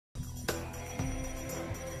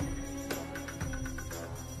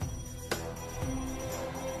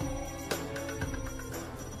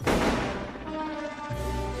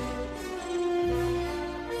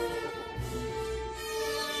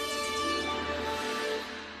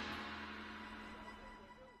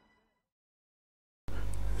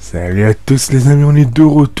Salut à tous les amis, on est de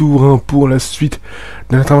retour hein, pour la suite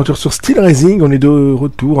de notre aventure sur Steelrising. On est de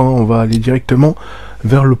retour, hein, on va aller directement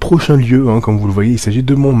vers le prochain lieu. Hein, comme vous le voyez, il s'agit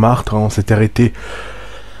de Montmartre. Hein, on s'est arrêté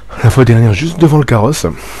la fois dernière juste devant le carrosse.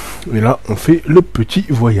 Et là, on fait le petit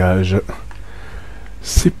voyage.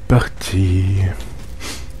 C'est parti.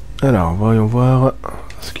 Alors, voyons voir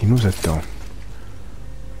ce qui nous attend.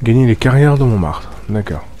 Gagner les carrières de Montmartre.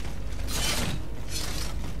 D'accord.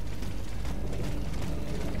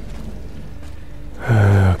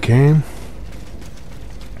 Ok. Je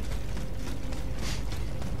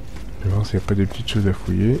vais voir s'il n'y a pas des petites choses à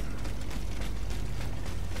fouiller.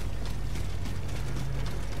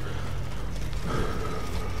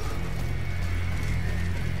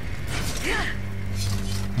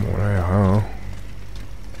 Bon, là, il n'y a rien. Hein.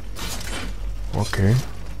 Ok.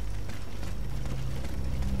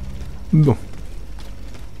 Bon.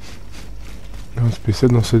 On se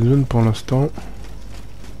spécial dans cette zone pour l'instant.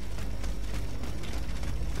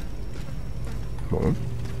 Bon.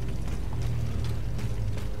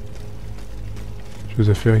 Chose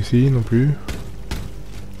à faire ici non plus.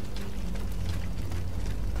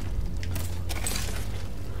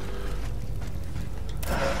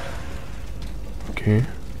 Ok.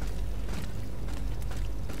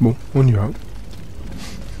 Bon, on y va.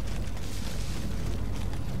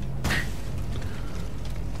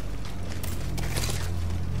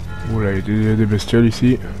 Oula, il y a des bestioles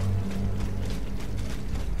ici.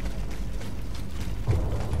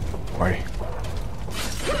 Ouais.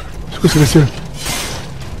 C'est quoi ces bestioles?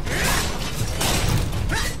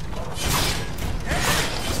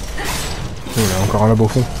 Oh, il y a encore un là-bas au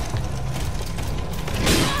fond.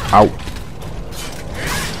 Aouh.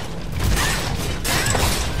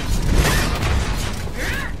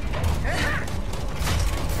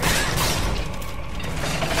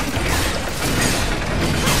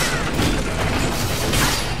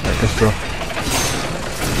 Casse-toi.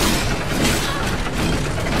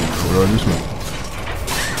 Oh là, doucement.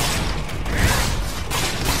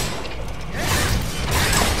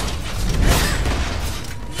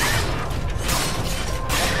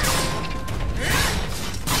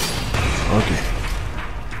 Ok.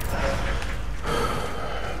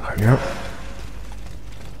 Très bien.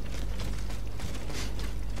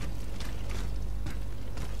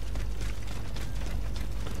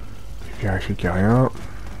 Je vérifie qu'il n'y a rien.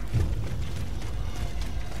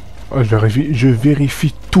 Oh, je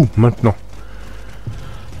vérifie tout maintenant.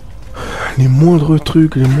 Les moindres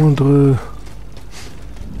trucs, les moindres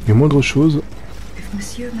choses. If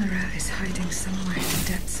Monsieur Marat is hiding somewhere in the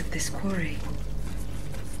depths of this quarry,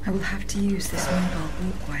 I will have to use this mobile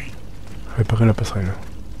walkway. Réparer la passerelle.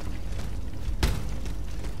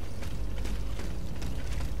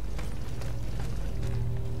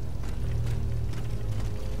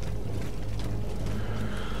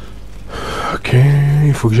 Ok,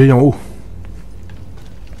 il faut que j'aille en haut.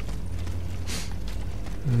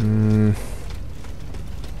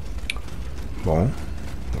 Bon,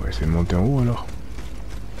 on va essayer de monter en haut alors.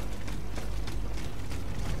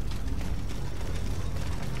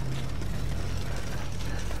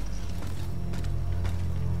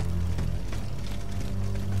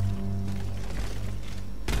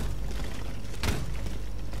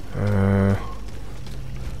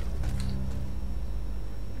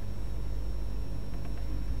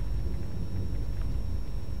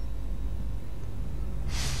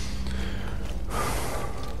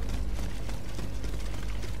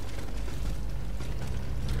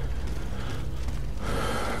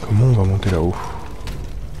 Comment on va monter là-haut?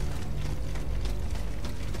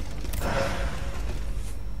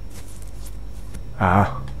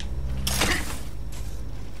 Ah.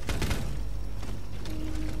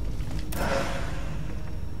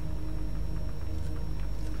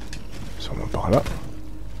 Sûrement par là.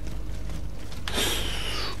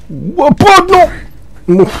 Oh,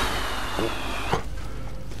 non.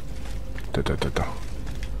 Attends.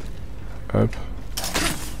 Hop.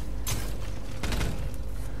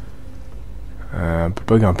 On peut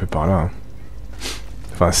pas grimper par là. Hein.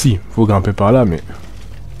 Enfin si, faut grimper par là, mais...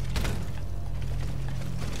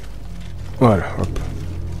 Voilà, hop.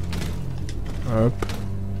 Hop.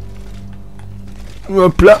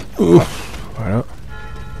 Hop là. Ouf. Voilà.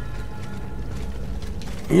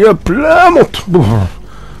 Et hop là, monte.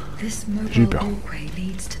 J'ai eu peur.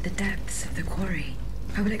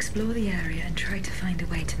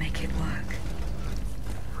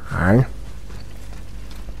 Ouais.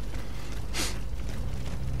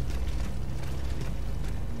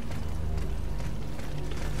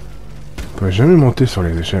 On peut jamais monter sur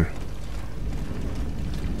les échelles.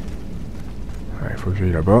 Il faut que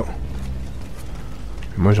j'aille là-bas.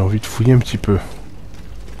 Moi j'ai envie de fouiller un petit peu.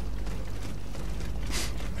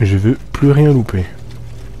 Je veux plus rien louper.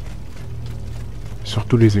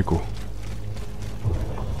 Surtout les échos.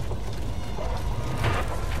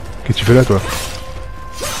 Qu'est-ce que tu fais là, toi?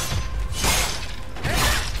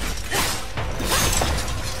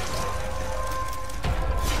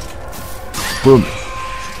 Boum.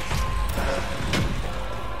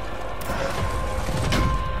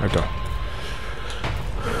 Attends.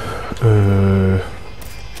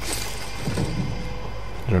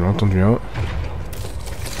 J'en ai entendu un.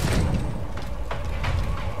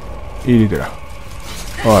 Il était là.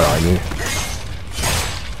 Oh l'araignée.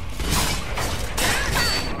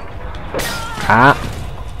 Ah.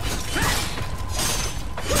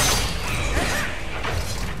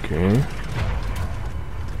 Ok.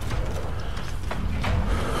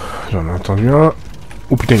 J'en ai entendu un.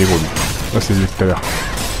 Oh putain il est gros lui. Ah c'est lui tout à l'heure.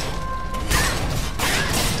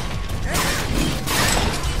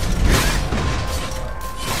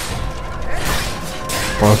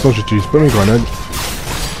 Pour l'instant j'utilise pas mes grenades.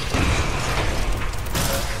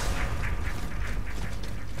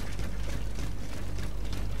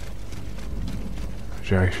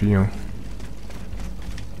 Vérifie hein.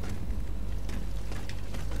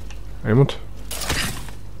 Allez monte.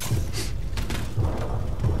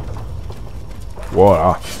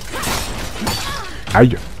 Voilà.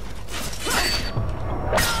 Aïe.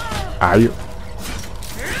 Aïe.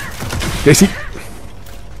 Viens ici.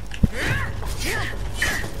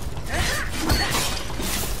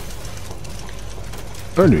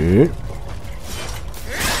 Allez.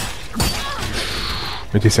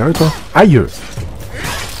 Mais t'es sérieux toi? Aïe.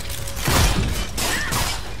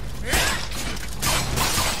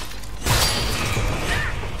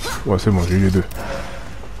 Ouais c'est bon, j'ai eu les deux.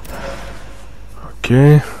 Ok.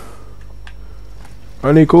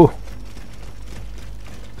 Un écho.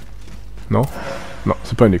 Non? Non,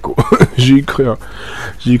 c'est pas un écho. J'ai cru, hein.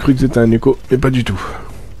 J'ai cru que c'était un écho, mais pas du tout.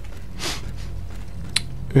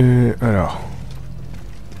 Alors.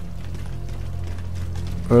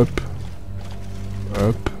 Hop.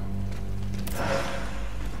 Hop.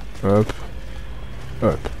 Hop.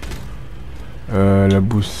 Hop. La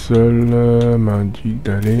boussole m'indique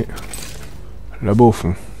d'aller là-bas au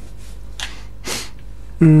fond.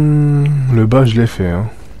 Le bas je l'ai fait hein.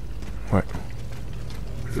 Ouais.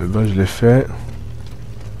 Le bas je l'ai fait.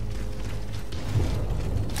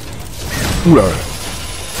 Oula.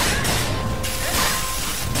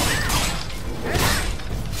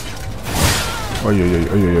 Aïe aïe aïe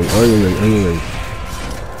aïe aïe aïe aïe aïe aïe.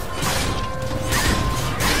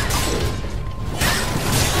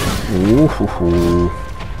 Oh oh oh.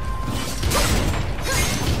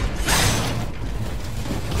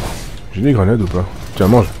 J'ai des grenades ou pas? Tiens,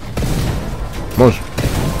 mange. Mange.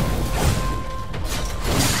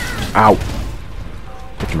 Aouh.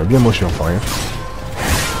 Tu m'as bien moché, enfin rien.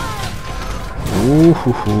 Oh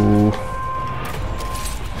oh oh.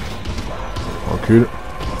 Recule.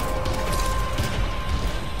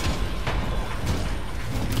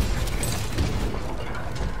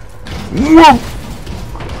 Wow.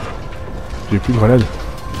 J'ai plus de grenade.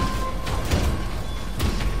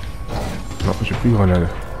 Non, j'ai plus de grenade.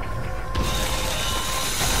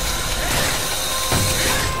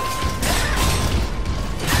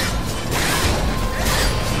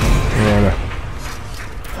 Voilà.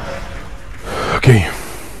 Ok.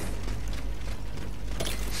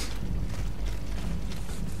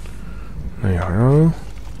 Là, y a rien.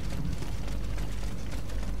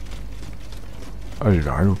 Ah, je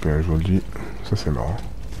vais rien louper, je vous le dis. Ça, c'est marrant.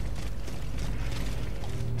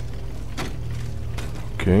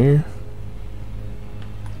 Ok.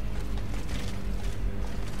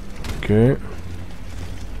 Ok.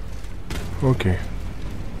 Ok.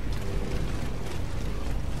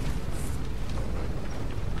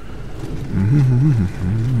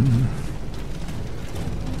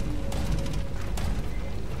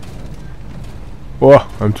 Oh,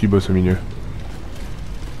 un petit boss au milieu.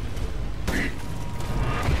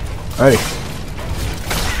 Allez.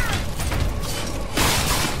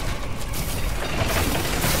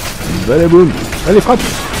 Allez, boum. Allez, frappe.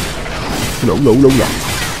 Oula, oula, oula, oula.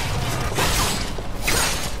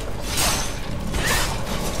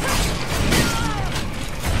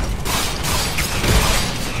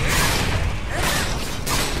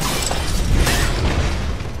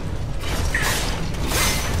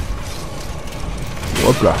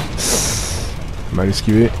 Hop là. Mal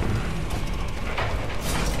esquivé.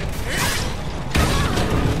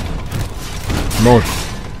 Mange.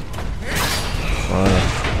 Voilà.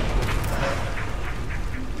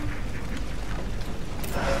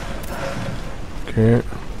 Ok.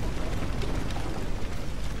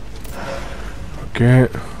 Ok.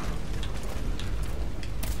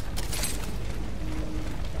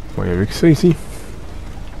 Bon, il y avait que ça ici.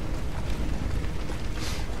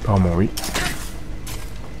 Apparemment, oui.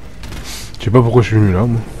 Je sais pas pourquoi je suis venu là,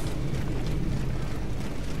 moi.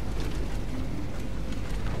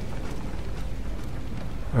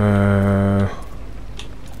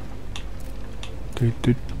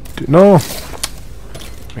 Non!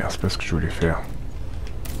 Merde, c'est pas ce que je voulais faire.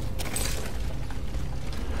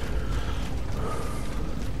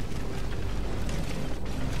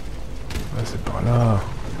 Ah, c'est par là.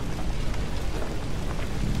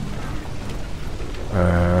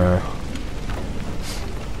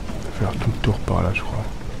 Faire tout le tour par là, je crois.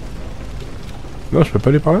 Non, je peux pas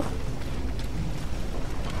aller par là?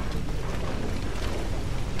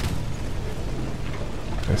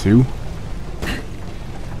 Ah, c'est où?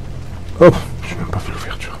 Hop! Je n'ai même pas fait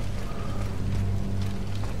l'ouverture.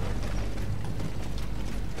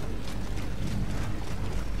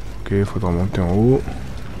 Ok, faudra monter en haut.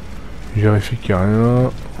 Je vérifie qu'il n'y a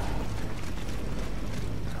rien.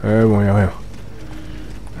 Bon, il n'y a rien.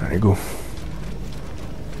 Allez, go.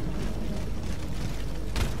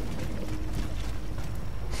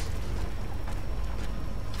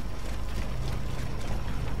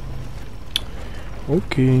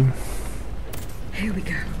 Ok. Here we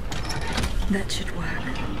go. That should work.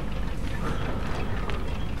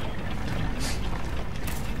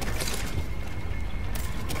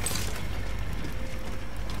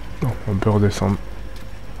 Bon, on peut redescendre.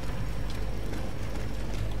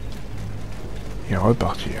 Et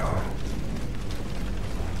repartir.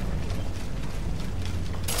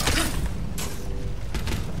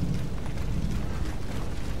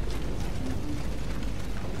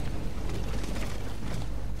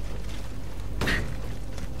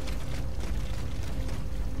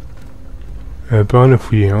 Pas rien à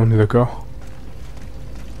fouiller, hein, on est d'accord?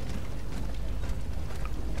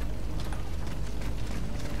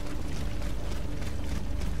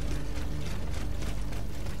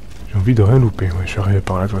 J'ai envie de rien louper, ouais, je suis arrivé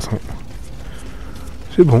par là de toute façon.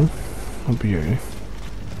 C'est bon, on peut y aller.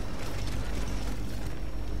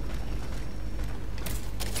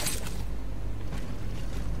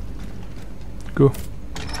 Go.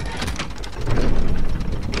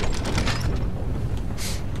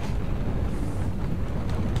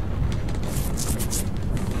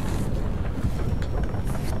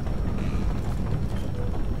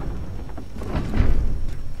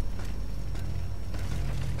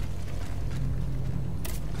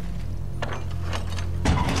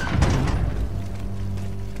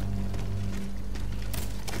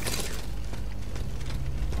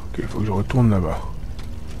 Ok, il faut que je retourne là-bas.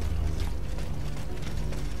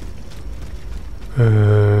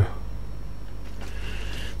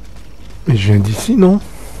 Mais je viens d'ici, non?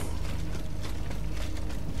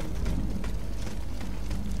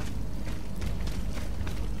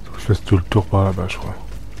 Faut que je fasse tout le tour par là-bas, je crois.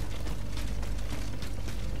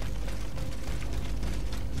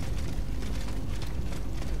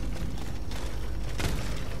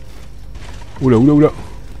 Oula, oula, oula.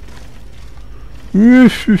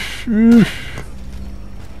 Je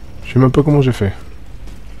sais même pas comment j'ai fait.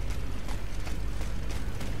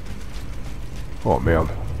 Oh merde.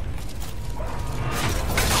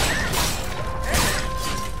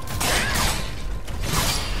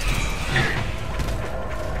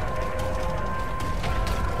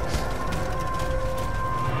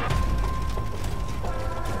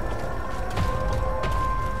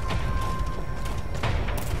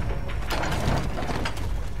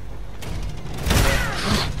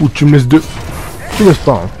 Ou tu me laisses deux. Tu me laisses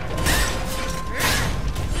pas, hein.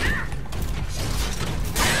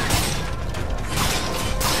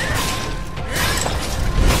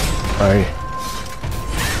 Allez.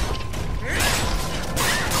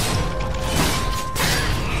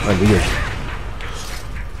 Allez, dégage.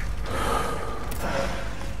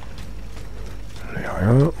 Il n'y a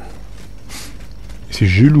rien. Et si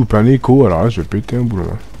je loupe un écho, alors là, je vais péter un boulot.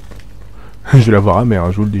 Hein. Je vais l'avoir à mer,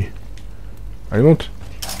 hein, je vous le dis. Allez, monte.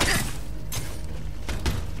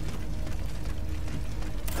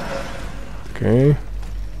 Ok.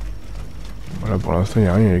 Voilà, pour l'instant, il n'y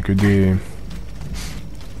a rien, il n'y a que des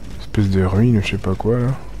espèces de ruines, je sais pas quoi, là.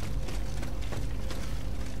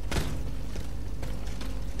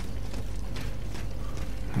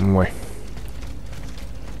 Ouais.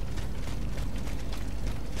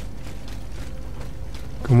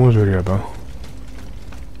 Comment je vais aller là-bas?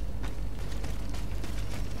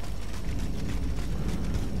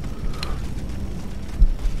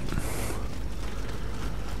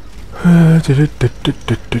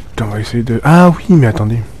 On va essayer de... Ah oui, mais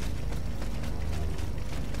attendez.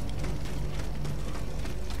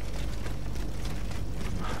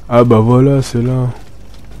 Ah bah voilà, c'est là.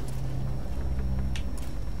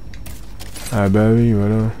 Ah bah oui,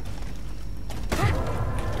 voilà.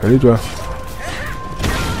 Salut toi.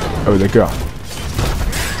 Ah ouais, d'accord.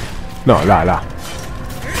 Non, là, là.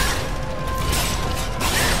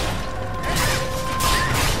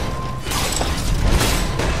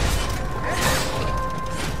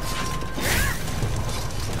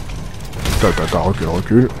 Attends, recule,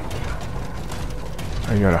 recule.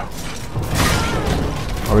 Ah, viens là.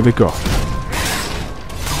 Ah ouais, d'accord.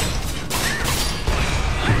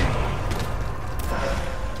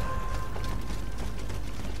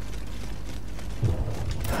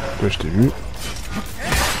 Toi, je t'ai vu.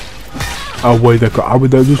 Ah ouais, d'accord. Ah ouais,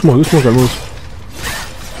 doucement, doucement, calmos.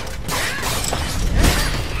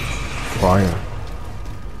 Je crois rien.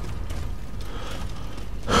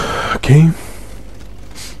 Ok.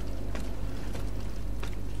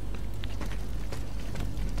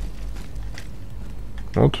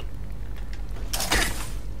 Monte.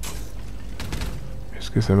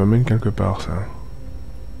 Est-ce que ça m'amène quelque part, ça?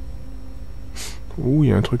 Ouh, il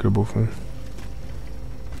y a un truc là-bas au fond.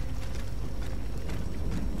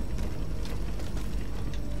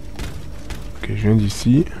 Ok, je viens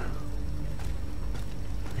d'ici.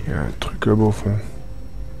 Il y a un truc là-bas au fond.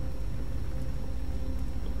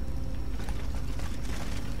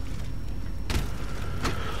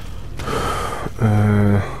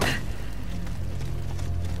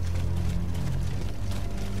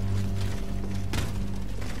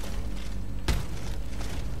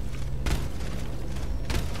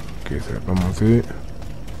 Ok, ça va pas monter.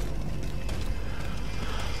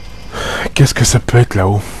 Qu'est-ce que ça peut être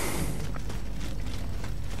là-haut?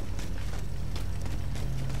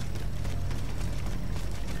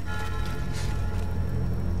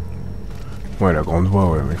 Ouais, la grande voie,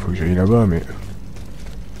 ouais, il faut que j'aille là-bas, mais...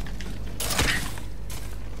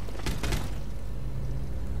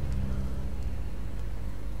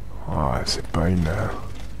 Ah, c'est pas une...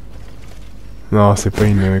 Non, c'est pas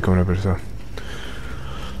une... Comment on appelle ça?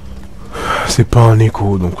 C'est pas un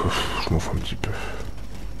écho, donc... je m'en fous un petit peu.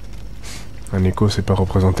 Un écho, c'est pas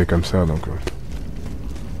représenté comme ça, donc...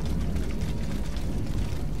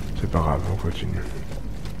 c'est pas grave, on continue.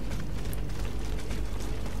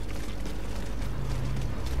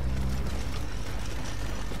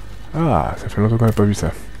 Ah, ça fait longtemps qu'on n'a pas vu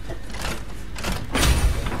ça.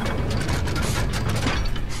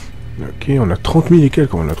 Ok, on a 30 000 et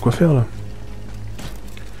quelques, on a de quoi faire là.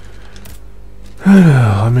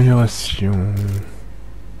 Alors, amélioration...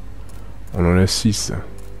 On en a 6.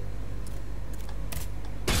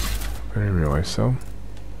 On va améliorer ça.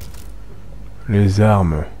 Les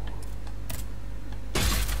armes.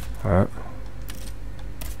 Voilà.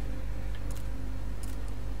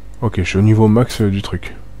 Ok, je suis au niveau max du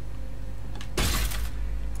truc.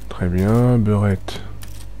 Très bien, beurette.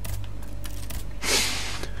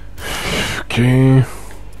 Ok.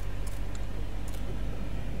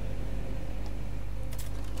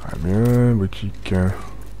 Très bien, boutique.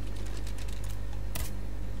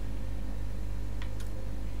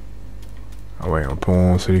 Ah ouais, on peut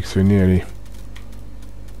en sélectionner, allez.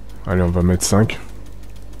 Allez, on va mettre 5.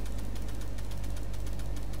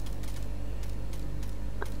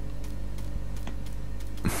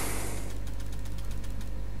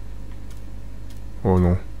 Oh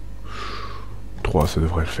non. 3, ça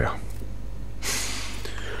devrait le faire.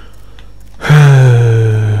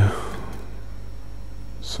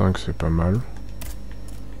 5, c'est pas mal.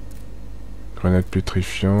 Grenade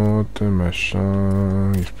pétrifiante,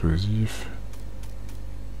 machin, explosif.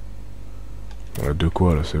 On a de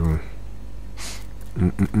quoi là, c'est bon.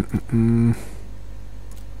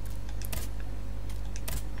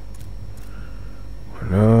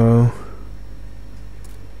 Voilà.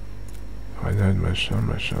 Grenade, machin,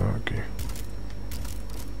 ok.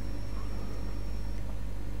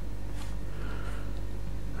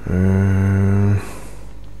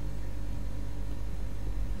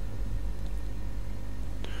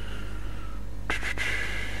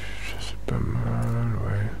 C'est pas mal,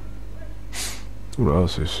 ouais. Oula,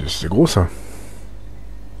 c'est gros ça.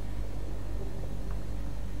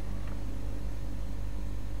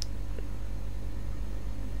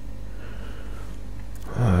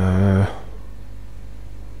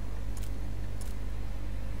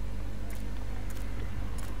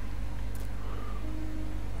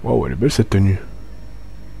 Waouh, elle est belle cette tenue.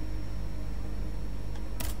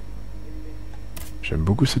 J'aime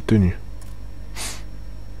beaucoup cette tenue.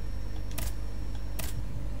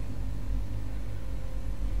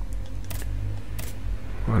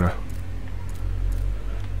 Voilà.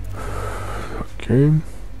 Ok.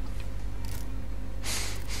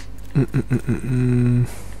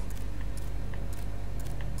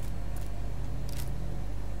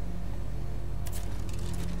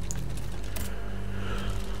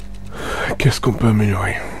 Qu'est-ce qu'on peut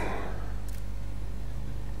améliorer?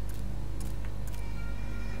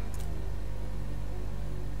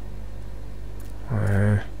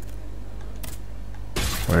 Ouais.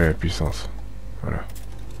 Ouais, la puissance. Voilà.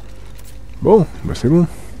 Bon, bah c'est bon.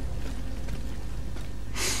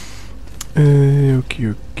 Ok,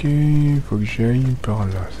 ok. Faut que j'aille par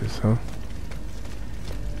là, c'est ça.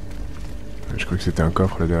 Je crois que c'était un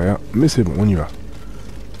coffre là derrière. Mais c'est bon, on y va.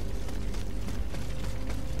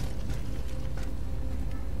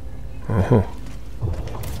 Oh,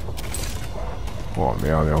 oh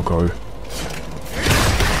merde, il y a encore eux.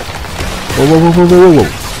 Oh, wow, wow, wow, wow, wow.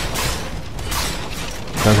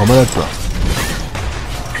 T'es un grand malade, toi.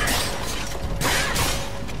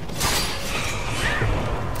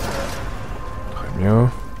 Très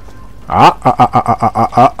bien. Ah,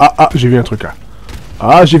 j'ai vu un truc là.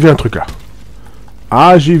 Ah, j'ai vu un truc là.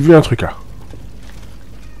 Ah, j'ai vu un truc là.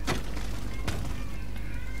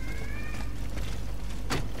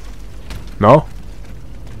 Non?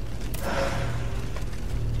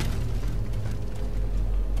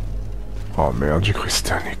 Oh merde, j'ai cru que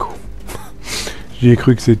c'était un écho. J'ai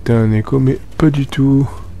cru que c'était un écho, mais pas du tout.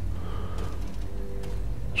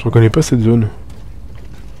 Je reconnais pas cette zone.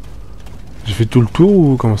 J'ai fait tout le tour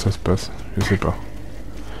ou comment ça se passe? Je sais pas.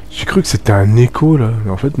 J'ai cru que c'était un écho là, mais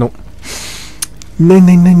en fait non. Non,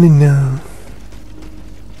 non, non, non, non.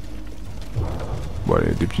 Bon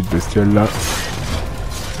allez, des petites bestioles là.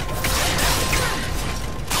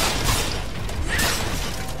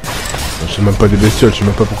 Je sais même pas des bestioles, je sais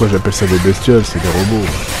même pas pourquoi j'appelle ça des bestioles, c'est des robots.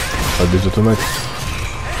 Pas des automates.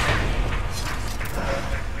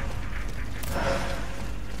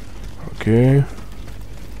 Ok.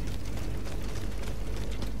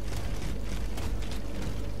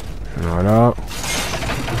 Voilà.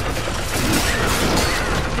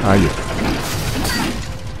 Aïe.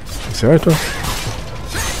 C'est vrai toi?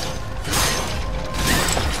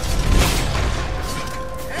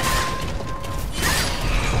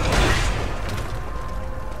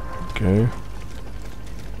 Ok.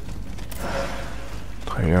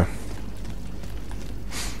 Très bien.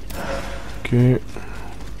 Ok.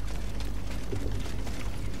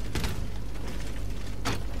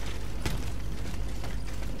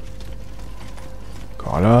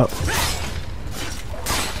 Encore là.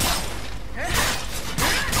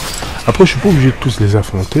 Après, je suis pas obligé de tous les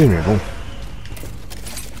affronter, mais bon.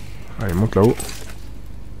 Allez, monte là-haut.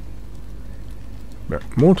 Ben,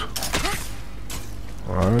 monte.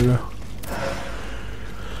 Voilà.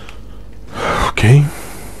 Ok.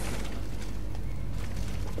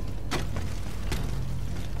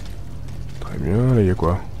 Très bien, là, il y a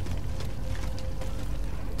quoi?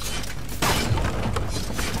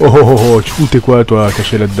 Oh oh oh oh, tu fous, t'es quoi, toi,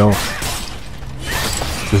 caché là-dedans?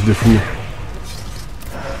 Espèce de fou.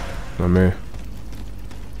 Non mais...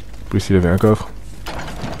 En plus, il avait un coffre.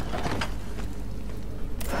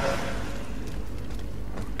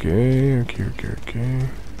 Ok, ok, ok, ok.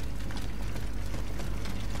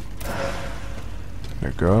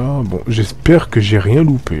 D'accord, bon, j'espère que j'ai rien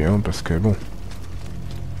loupé, hein, parce que bon...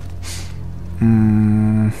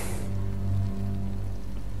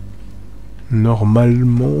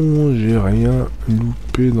 Normalement, j'ai rien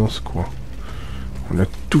loupé dans ce coin. On a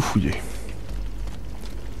tout fouillé.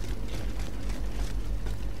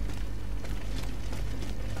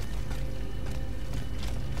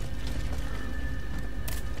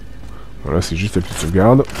 Voilà, c'est juste la petite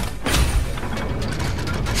sauvegarde.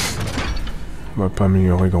 On va pas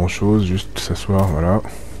améliorer grand chose, juste s'asseoir, voilà.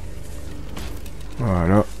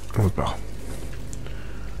 Voilà, on repart.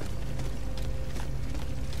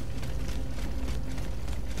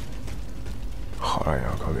 Oh là, il y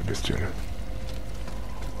a encore des bestioles.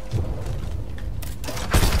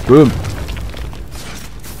 Boum.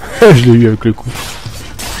 Je l'ai eu avec le coup.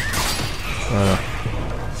 Voilà.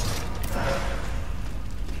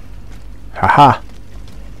 Haha.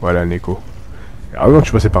 Voilà un écho. Ah non,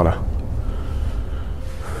 tu passais par là.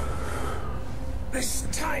 This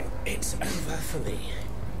time it's over for me.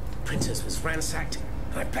 Princess was ransacked,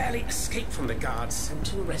 and I barely escaped from the guards sent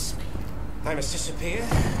to arrest me. I must disappear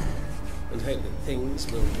and hope that things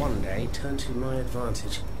will one day turn to my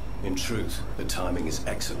advantage. In truth, the timing is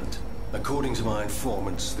excellent. According to my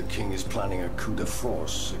informants, the king is planning a coup de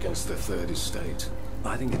force against the Third Estate.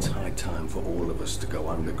 I think it's high time for all of us to go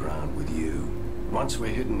underground with you. Once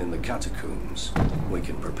we're hidden in the catacombs, we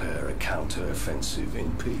can prepare a counter-offensive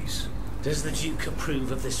in peace. Does the Duke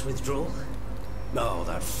approve of this withdrawal? No,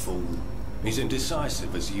 that fool. He's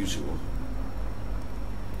indecisive as usual.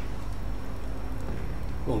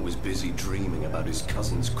 Always busy dreaming about his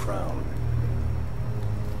cousin's crown.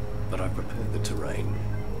 But I've prepared the terrain.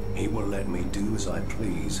 He will let me do as I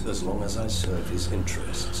please as long as I serve his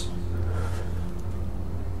interests.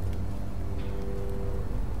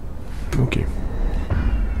 Ok.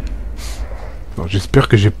 Bon, j'espère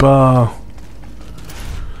que j'ai pas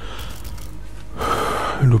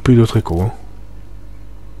loupé d'autres échos. Hein.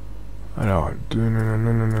 Alors,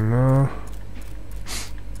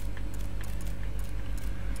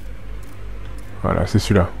 voilà, c'est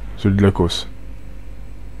celui-là, celui de la cause.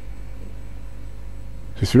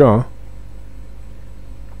 C'est celui-là, hein.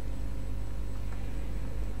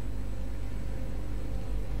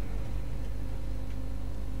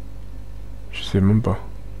 Je sais même pas.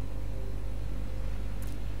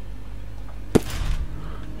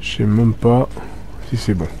 Je sais même pas si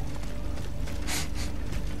c'est bon.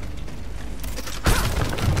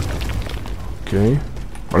 Ok.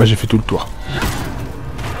 Voilà, j'ai fait tout le tour.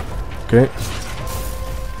 Ok.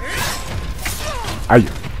 Aïe.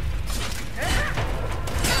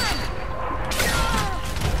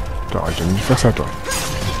 T'aurais jamais dû faire ça, toi.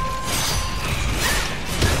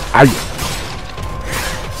 Aïe.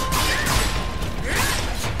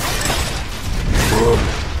 Oh.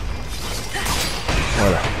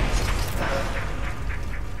 Voilà.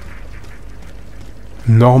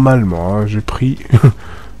 Normalement, hein, j'ai pris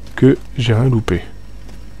que j'ai rien loupé.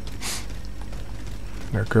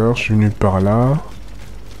 D'accord, je suis venu par là.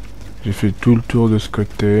 J'ai fait tout le tour de ce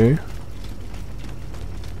côté.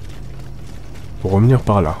 Pour revenir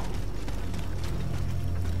par là.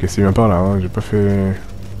 Ok, c'est bien par là, hein. J'ai pas fait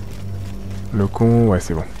le con. Ouais,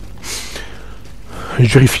 c'est bon.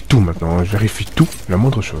 Je vérifie tout maintenant, hein. Je vérifie tout, la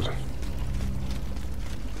moindre chose.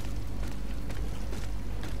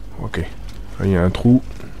 Ok. Là, il y a un trou.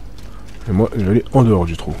 Et moi, je vais aller en dehors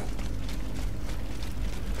du trou.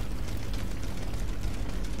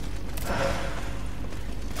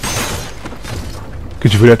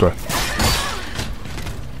 Qu'est-ce que tu fais là, toi?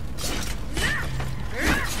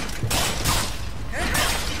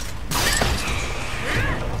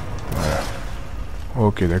 Voilà.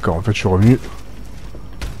 Ok, d'accord. En fait, je suis revenu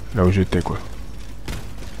là où j'étais, quoi.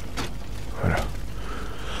 Voilà.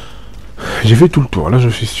 J'ai fait tout le tour. Là, je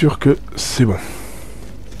suis sûr que c'est bon.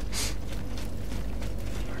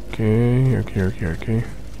 Ok.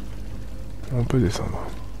 On peut descendre.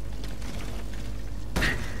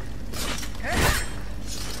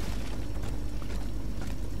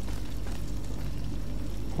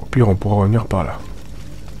 Au pire, on pourra revenir par là.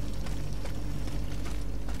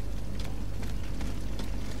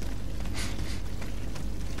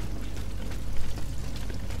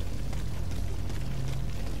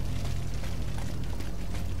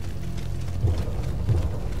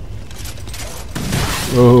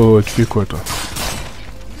 Oh, tu fais quoi, toi?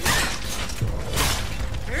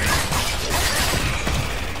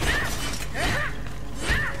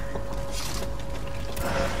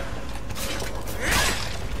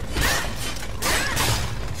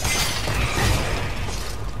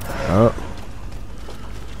 Ah.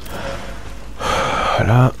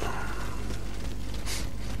 Voilà.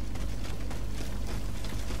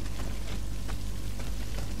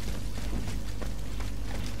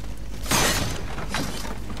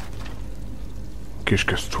 Ok, je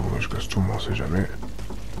casse tout, mais on sait jamais.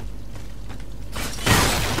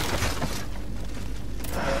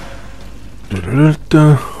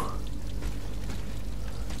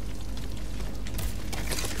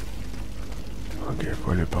 Ok,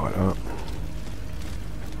 faut aller par là.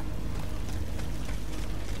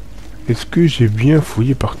 Est-ce que j'ai bien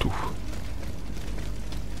fouillé partout?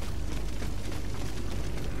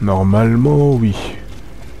 Normalement, oui.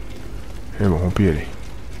 Et bon, on peut y aller.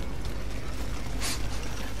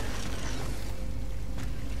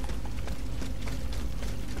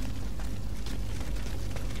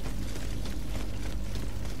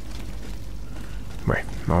 Ouais,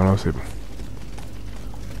 non, là c'est bon.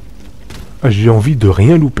 Ah, j'ai envie de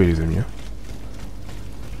rien louper, les amis. Hein.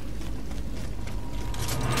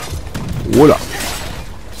 Voilà.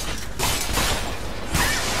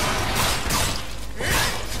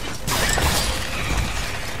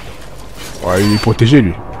 Ouais, il est protégé,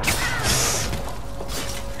 lui.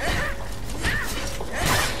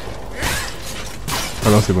 Ah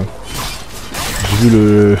non, c'est bon. J'ai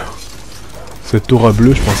vu cette aura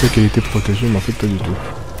bleue, je pensais qu'elle était protégée, mais en fait pas du tout.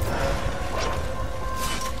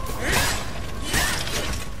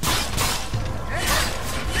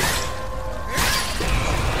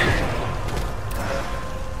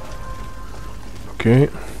 Ok.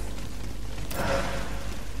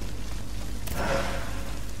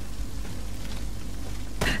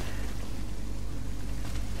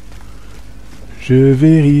 Je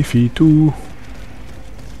vérifie tout.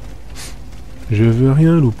 Je veux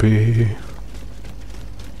rien louper.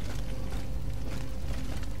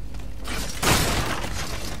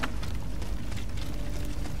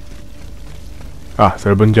 Ah, c'est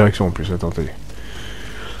la bonne direction en plus, attendez.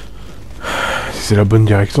 Si c'est la bonne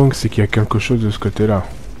direction, c'est qu'il y a quelque chose de ce côté-là.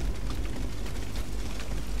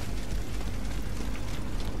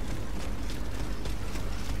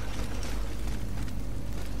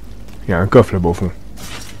 Il y a un coffre là-bas au fond.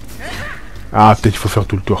 Ah, peut-être qu'il faut faire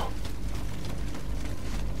tout le tour.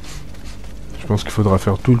 Je pense qu'il faudra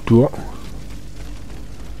faire tout le tour.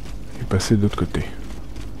 Et passer de l'autre côté.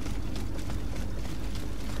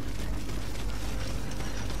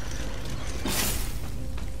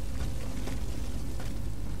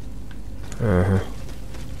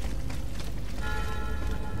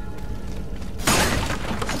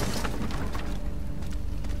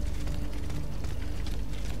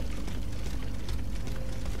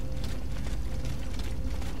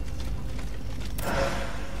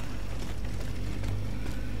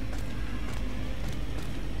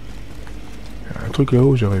 Un truc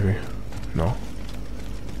là-haut, j'ai rêvé. Non.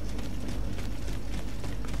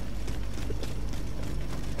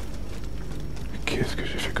 Qu'est-ce que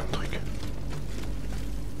j'ai fait comme truc?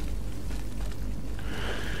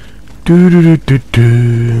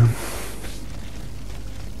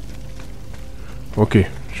 Ok,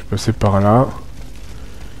 je suis passé par là.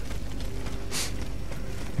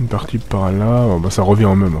 Une partie par là. Bon, bah ça revient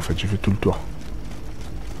en même en fait, j'ai fait tout le tour.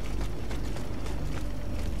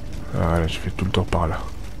 Voilà, j'ai fait tout le tour par là.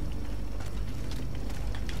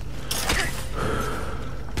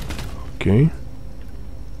 Ok.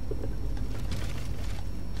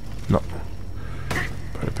 Non.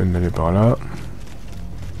 Pas la peine d'aller par là.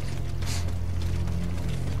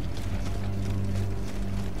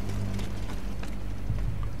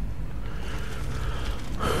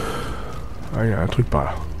 Ah, il y a un truc par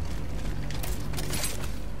là.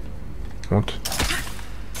 Monte.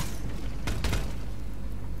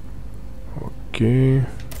 Ok.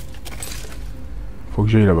 Faut que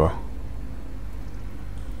j'aille là-bas.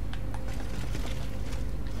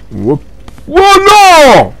 Whoop. Oh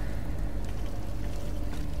non!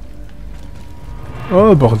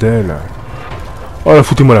 Oh bordel. Oh là,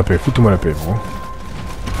 foutez-moi la paix, bon.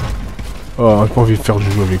 Oh, j'ai pas envie de faire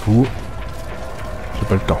du jeu avec vous. J'ai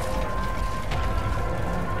pas le temps.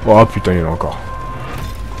 Oh putain, il y en a encore.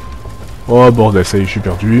 Oh bordel, ça y est, je suis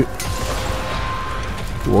perdu.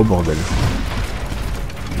 Oh bordel.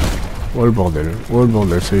 Oh le bordel. Oh le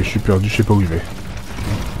bordel, ça y est, je suis perdu, je sais pas où il est.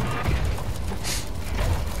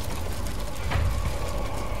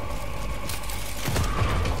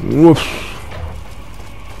 Ouf.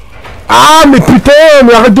 Ah mais putain,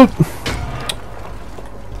 mais arrête de...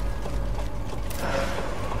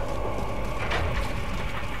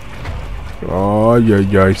 Aïe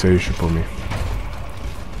aïe aïe, ça y est, je suis paumé.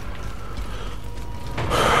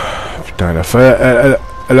 Putain,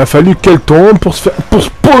 elle a fallu qu'elle tombe pour se faire... pour se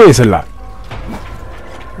paumer celle-là.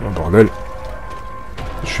 Oh bordel.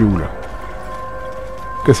 Je suis où là?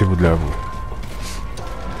 Cassez-vous de là, vous.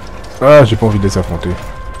 Ah, j'ai pas envie de les affronter.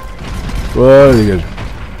 Oh, dégage.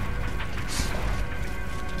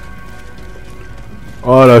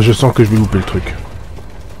 Oh là, je sens que je vais louper le truc.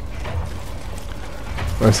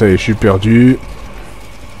 Ah, ça y est, je suis perdu.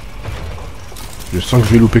 Je sens que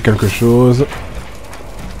je vais louper quelque chose.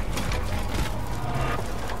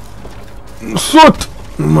 Saute!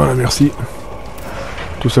 Voilà, merci.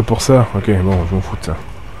 Tout ça pour ça? Ok, bon, je m'en fous de ça.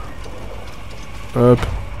 Hop.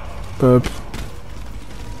 Hop.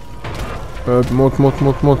 Hop, monte, monte,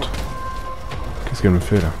 monte, monte. Qu'est-ce qu'elle me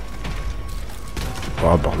fait, là?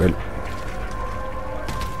 Oh, bordel.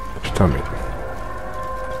 Putain, mais...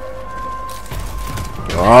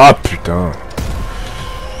 Ah, putain.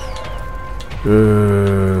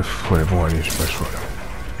 Ouais, bon, allez, j'ai pas le choix, là.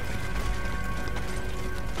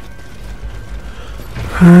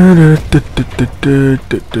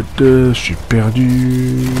 Je suis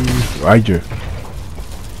perdu. Aïe.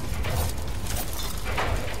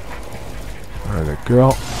 Ah,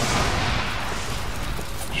 d'accord.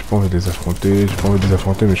 J'ai pas envie de les affronter. J'ai pas envie de les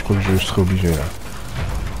affronter, mais je crois que je serai obligé, là.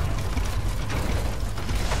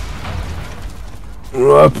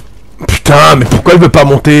 Hop. Putain, mais pourquoi elle veut pas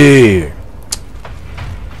monter?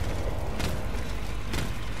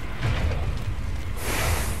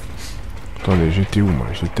 Attendez, j'étais où moi?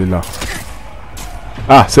 J'étais là.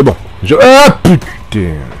 Ah, c'est bon. Ah,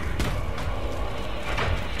 putain.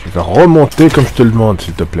 Tu vas remonter comme je te le demande,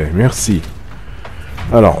 s'il te plaît. Merci.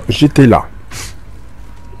 Alors, j'étais là.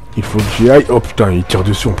 Il faut que j'y aille. Oh putain, il tire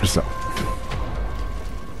dessus en plus là.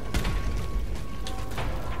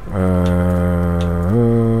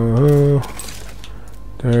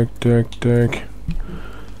 Tac, tac, tac.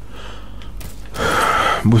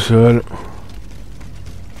 Boussole.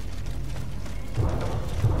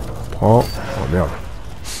 Prends. Oh merde.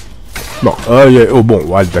 Bon. Ah, oh bon,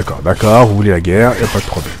 ouais, d'accord, vous voulez la guerre, y a pas de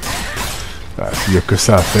problème. Voilà, s'il y a que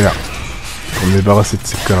ça à faire pour me débarrasser de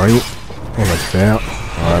ces conneries, on va le faire.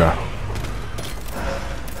 Voilà.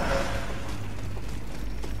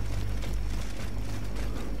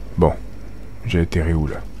 Bon, j'ai atterri où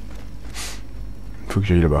là? Il faut que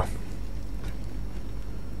j'aille là-bas.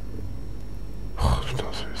 Oh putain,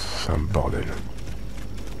 c'est un bordel.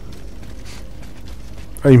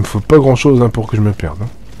 Ah, il me faut pas grand chose hein, pour que je me perde. Hein.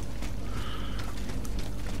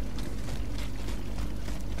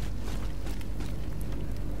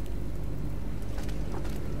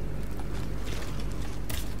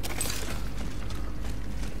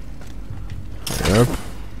 Et hop.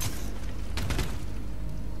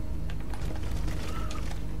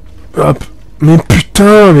 Hop. Mais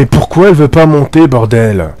putain, mais pourquoi elle veut pas monter,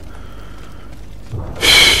 bordel?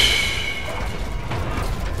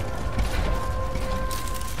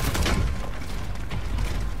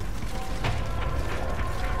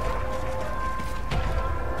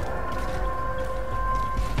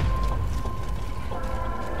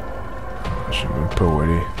 Je sais même pas où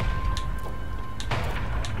aller.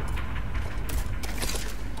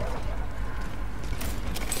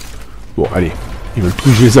 Bon, allez. Ils veulent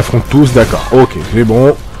tous, je les affronte tous, d'accord. Ok, c'est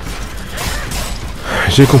bon.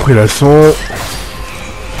 J'ai compris la leçon.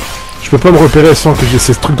 Je peux pas me repérer sans que j'ai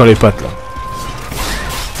ces trucs dans les pattes, là.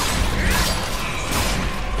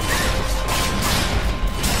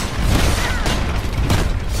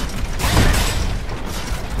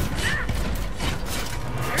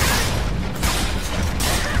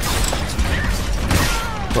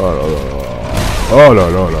 Oh là là. Oh là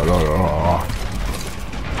là là là là.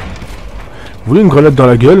 Vous voulez une grenade dans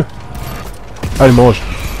la gueule? Allez, mange.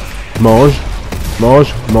 Mange.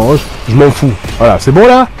 Mange. Mange. Je m'en fous. Voilà, c'est bon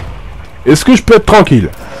là? Est-ce que je peux être tranquille?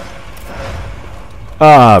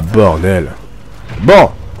 Ah, bordel.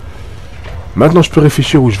 Bon. Maintenant, je peux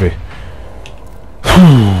réfléchir où je vais.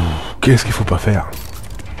 Qu'est-ce qu'il faut pas faire?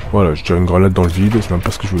 Voilà, je tire une grenade dans le vide. C'est même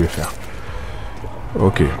pas ce que je voulais faire.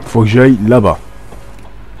 Ok, faut que j'aille là-bas.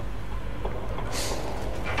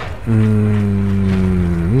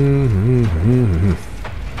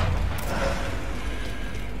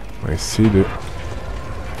 On va essayer de...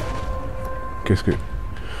 Qu'est-ce que...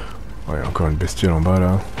 Ouais, encore une bestiole en bas,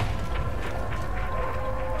 là.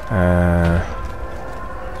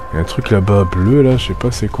 Il y a un truc là-bas bleu, là, je sais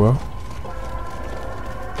pas c'est quoi.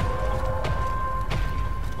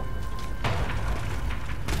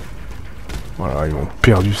 Voilà, ils m'ont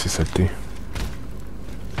perdu ces saletés.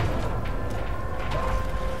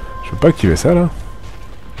 Je peux pas activer ça, là?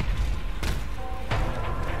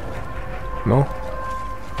 Non?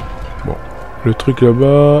 Bon. Le truc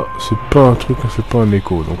là-bas, c'est pas un truc, c'est pas un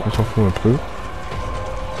écho, donc on s'en fout un peu.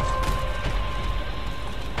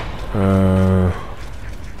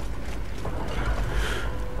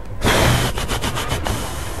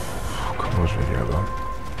 Comment je vais aller là-bas?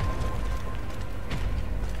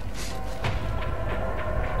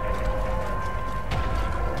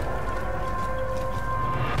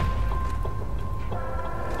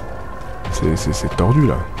 C'est tordu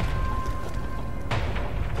là.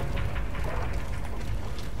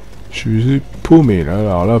 Je suis paumé là.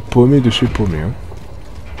 Alors là, paumé de chez paumé. Hein.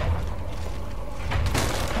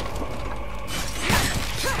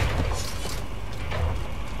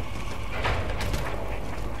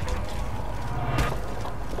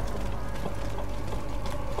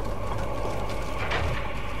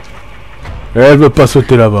 Elle veut pas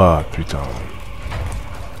sauter là-bas, putain.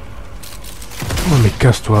 Oh mais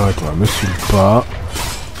casse-toi, toi, me saoule pas.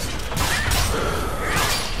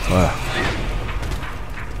 Voilà.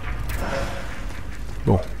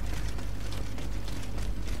 Bon.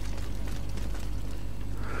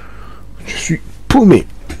 Je suis paumé.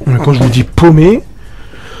 Quand je vous dis paumé,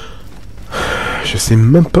 je sais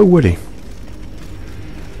même pas où aller.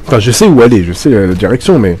 Enfin, je sais où aller, je sais la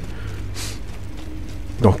direction, mais...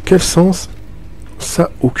 Dans quel sens?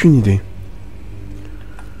 Ça, aucune idée.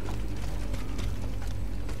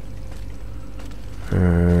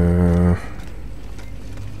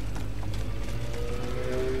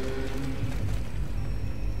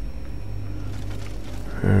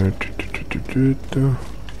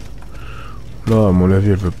 Là, à mon avis,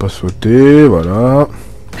 elle veut pas sauter, voilà.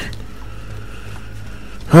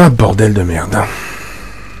 Ah, bordel de merde.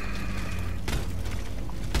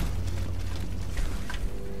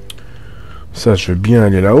 Ça, je veux bien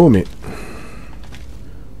aller là-haut, mais...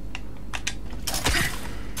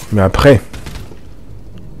 Mais après...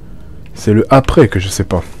 C'est le après que je sais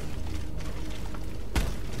pas.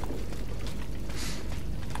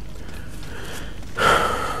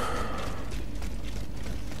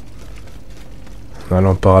 En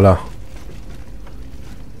allant par là.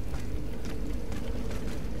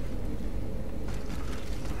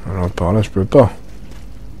 par là, je peux pas.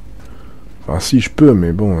 Enfin, si, je peux,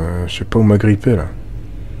 mais bon, je sais pas où m'agripper, là.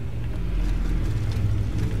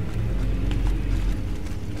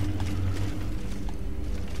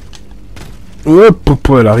 Hop, hop,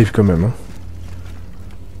 elle arrive quand même, hein.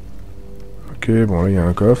 Ok, bon, là, il y a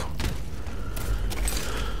un coffre.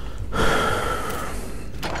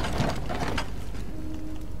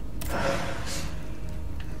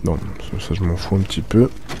 Non, ça je m'en fous un petit peu.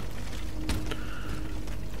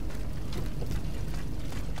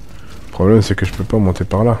 Le problème, c'est que je peux pas monter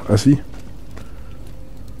par là. Ah, si.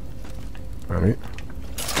 Allez.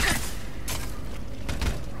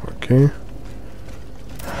 Ok.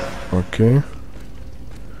 Ok.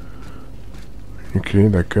 Ok,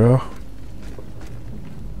 d'accord.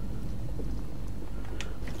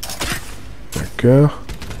 D'accord.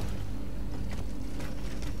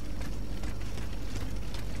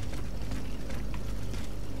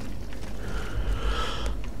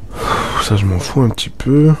 Ça, je m'en fous un petit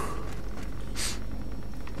peu.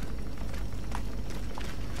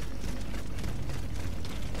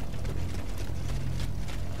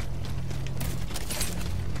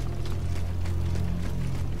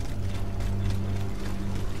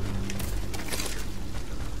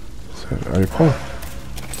 Allez, prends.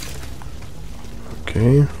 Ok.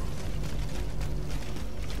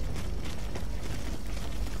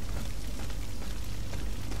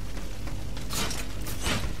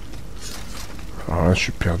 Alors là, je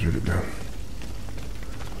suis perdu, les gars.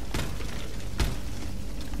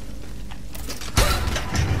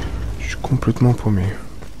 Je suis complètement paumé.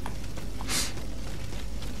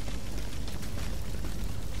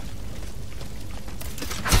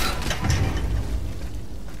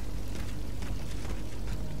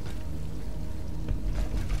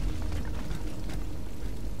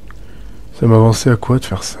 Ça m'avançait à quoi de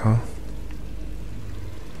faire ça?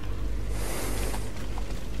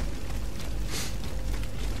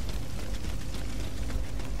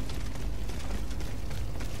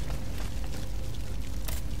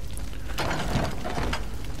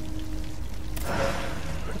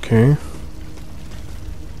 Ok.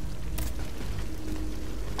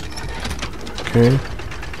 Ok.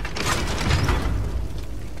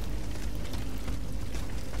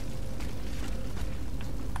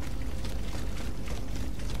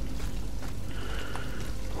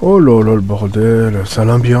 Oh là là, le bordel, c'est un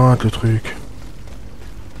labyrinthe le truc.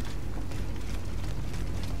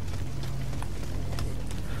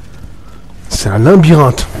 C'est un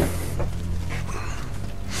labyrinthe.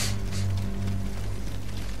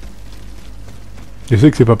 Je sais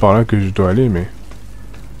que c'est pas par là que je dois aller, mais...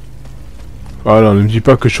 Voilà, ne me dis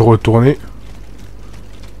pas que je suis retourné.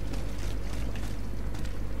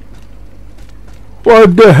 What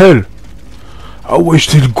the hell? Ah ouais,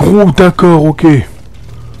 j'étais le gros, d'accord, ok.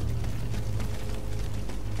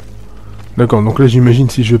 D'accord, donc là j'imagine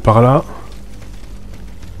si je vais par là.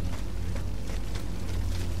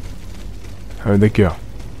 Ah d'accord.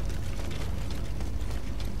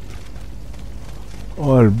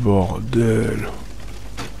 Oh le bordel.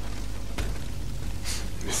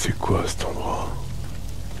 Mais c'est quoi cet endroit?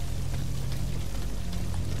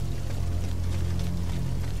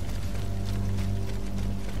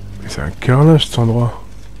 Mais c'est un carnage cet endroit.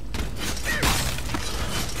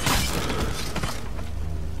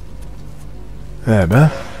 Eh ben.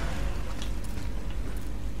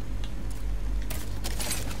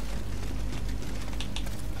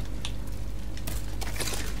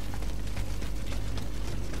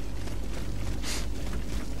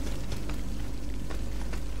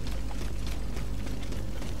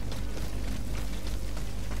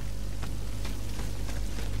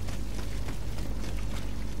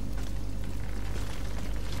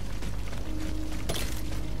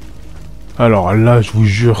 Alors là, je vous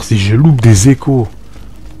jure, si je loupe des échos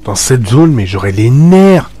dans cette zone, mais j'aurais les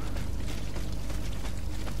nerfs.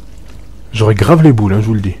 J'aurais grave les boules, hein, je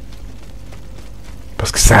vous le dis.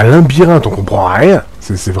 Parce que c'est un labyrinthe, on comprend rien.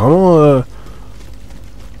 C'est vraiment...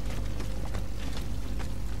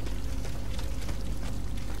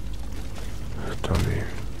 Attendez.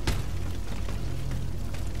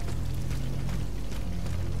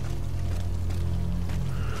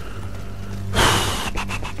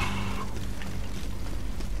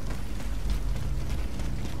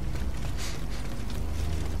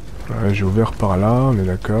 Ouais, j'ai ouvert par là, on est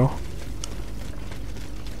d'accord.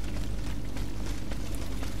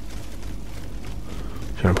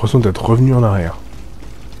 J'ai l'impression d'être revenu en arrière.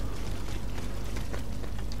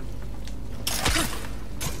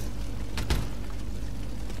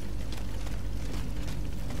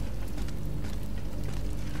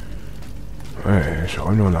 Ouais, je suis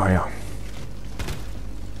revenu en arrière.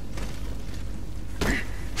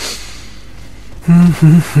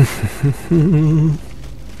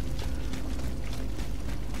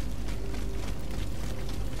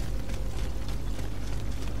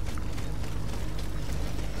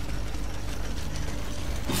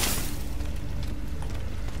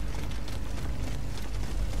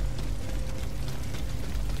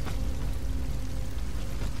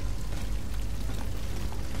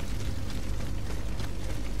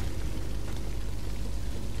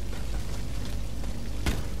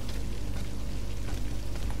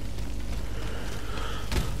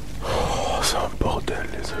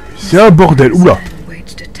 C'est un bordel, oula.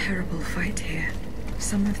 Waged a terrible fight here.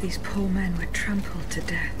 Some of these poor men were trampled to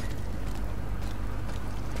death.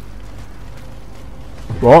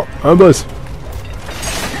 Bon, un boss.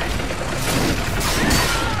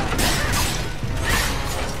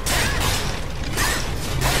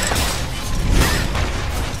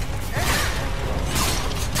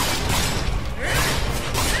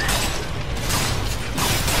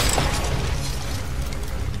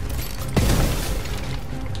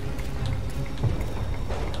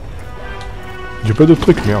 J'ai pas d'autres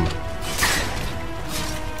trucs, merde.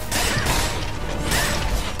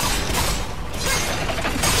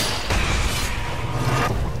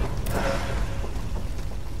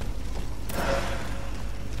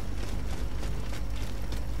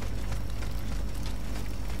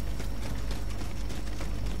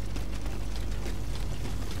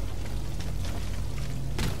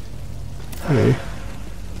 Allez.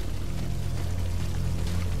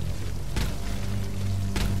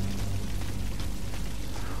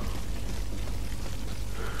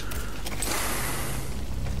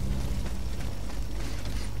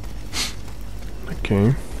 Ok.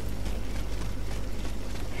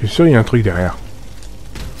 Je suis sûr il y a un truc derrière.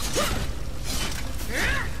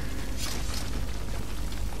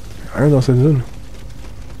 Rien dans cette zone.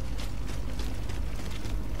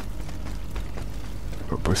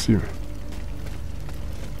 Pas possible.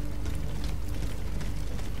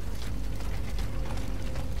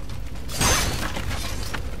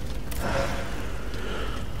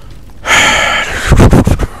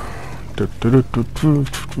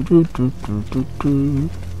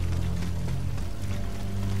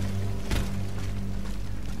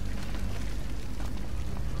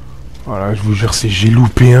 Voilà, je vous jure, c'est j'ai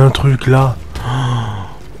loupé un truc là.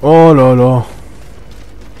 Oh là là.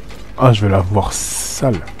 Ah, je vais la voir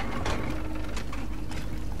sale.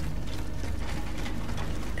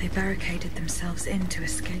 They barricaded themselves in to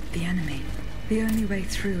escape the enemy. The only way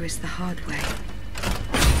through is the hard way.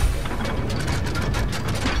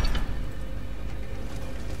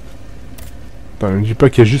 Attends, ne me dis pas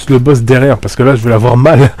qu'il y a juste le boss derrière, parce que là, je vais la voir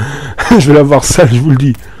mal. Je vais la voir sale, je vous le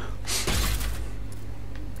dis.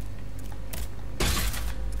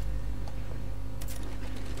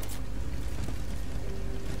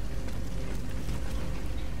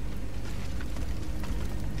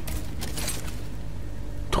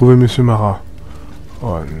 Trouver Monsieur Marat.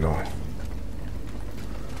 Oh non.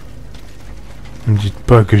 Ne me dites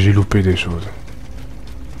pas que j'ai loupé des choses.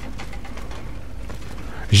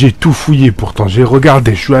 J'ai tout fouillé pourtant, j'ai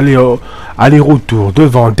regardé, je suis allé aller-retour,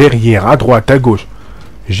 devant, derrière, à droite, à gauche.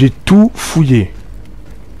 J'ai tout fouillé.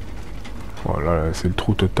 Voilà, c'est le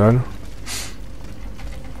trou total.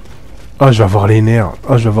 Ah, je vais avoir les nerfs.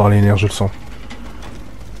 Ah, je vais avoir les nerfs, je le sens.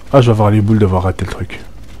 Ah, je vais avoir les boules d'avoir raté le truc.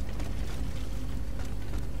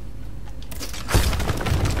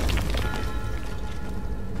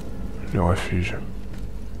 Le refuge.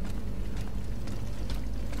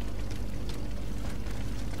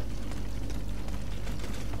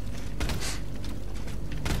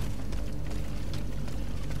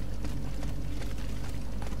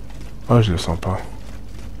 Ah, je le sens pas.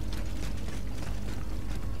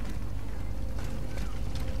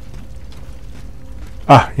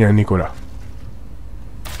 Ah, il y a un Nicolas.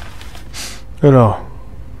 Alors,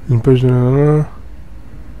 une page de...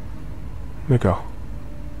 D'accord.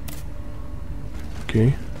 Ok.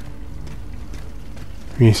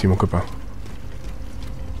 Oui, c'est mon copain.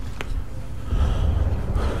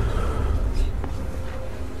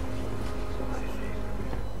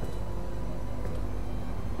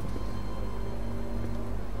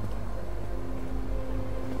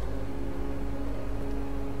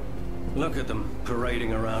 Look at them,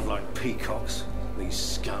 parading around like peacocks. These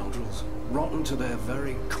scoundrels, rotten to their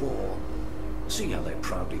very core. See how they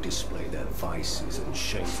proudly display their vices and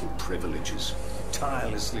shameful privileges,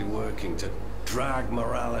 tirelessly working to drag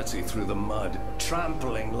morality through the mud,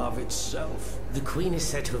 trampling love itself. The Queen is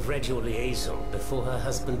said to have read your liaison before her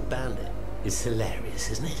husband banned it. It's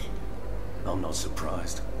hilarious, isn't it? I'm not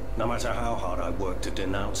surprised. No matter how hard I worked to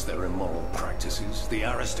denounce their immoral practices, the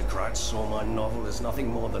aristocrats saw my novel as nothing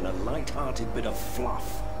more than a light-hearted bit of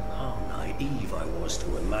fluff. How naive I was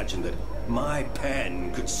to imagine that my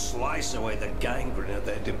pen could slice away the gangrene of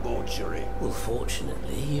their debauchery. Well,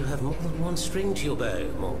 fortunately, you have more than one string to your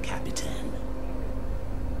bow, mon capitaine.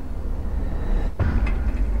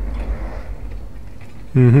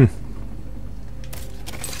 Mhm.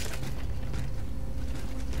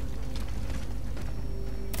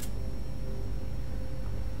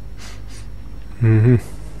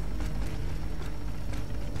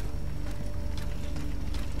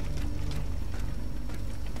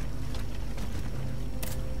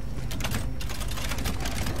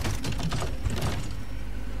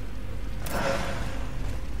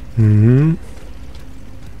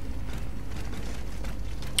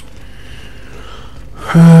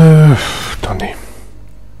 attendez.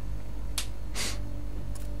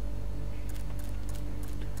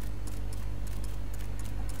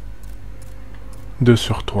 Deux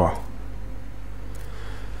sur 3.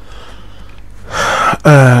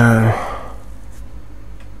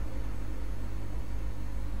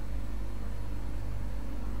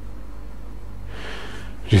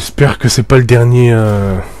 J'espère que c'est pas le dernier.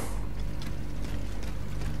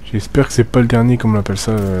 J'espère que c'est pas le dernier, comme on appelle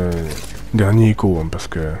ça, dernier écho, hein, parce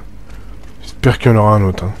que j'espère qu'il y en aura un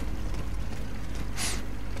autre. Hein.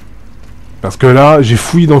 Parce que là, j'ai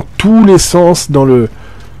fouillé dans tous les sens dans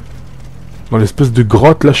l'espèce de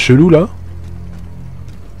grotte là, chelou là.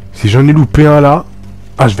 Si j'en ai loupé un là,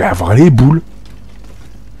 ah, je vais avoir les boules.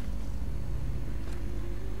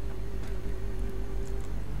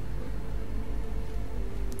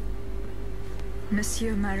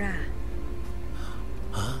 Monsieur Marat.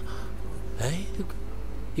 Huh? Hey?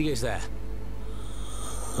 Who goes there?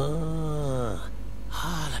 La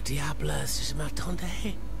diable, je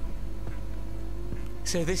m'attendais.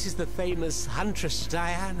 So this is the famous huntress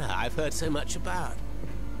Diana I've heard so much about.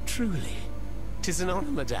 Truly, 'tis an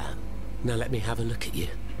honor, madame. Now let me have a look at you.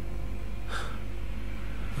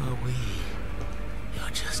 Oh, oui. You're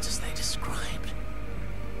just as they described.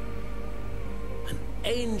 An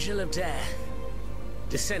angel of death,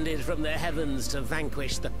 descended from the heavens to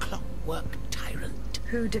vanquish the clockwork tyrant.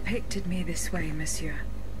 Who depicted me this way, monsieur?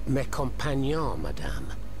 Mes compagnons, madame.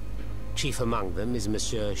 Chief among them is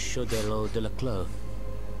Monsieur Chaudelot de la Clos.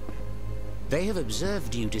 They have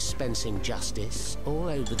observed you dispensing justice all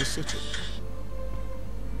over the city.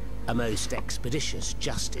 A most expeditious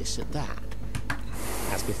justice at that,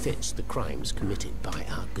 as befits the crimes committed by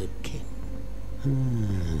our good king.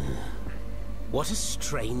 What a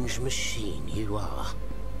strange machine you are.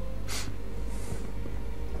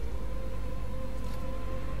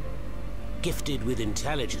 Gifted with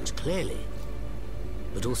intelligence, clearly,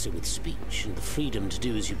 but also with speech and the freedom to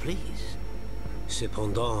do as you please.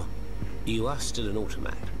 Cependant, you are still an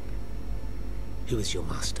automat. Who is your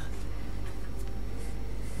master?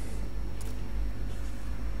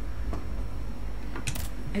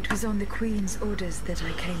 It was on the Queen's orders that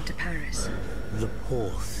I came to Paris. The poor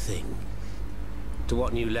thing. To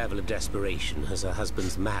what new level of desperation has her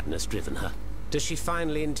husband's madness driven her? Does she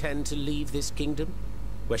finally intend to leave this kingdom,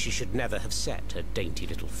 where she should never have set her dainty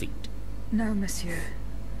little feet? No, monsieur.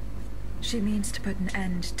 She means to put an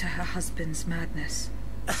end to her husband's madness.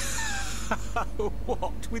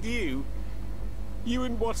 What, with you? You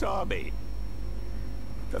in what army?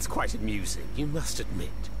 That's quite amusing, you must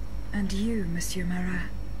admit. And you, Monsieur Marat?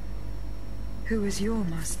 Who is your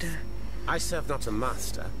master? I serve not a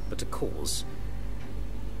master, but a cause.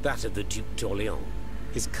 That of the Duc d'Orléans.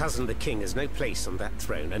 His cousin the king has no place on that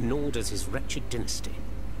throne, and nor does his wretched dynasty.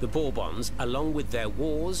 The Bourbons, along with their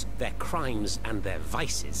wars, their crimes, and their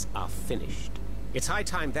vices, are finished. It's high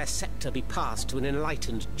time their scepter be passed to an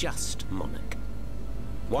enlightened, just monarch.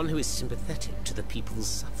 One who is sympathetic to the people's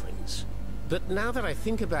sufferings. But now that I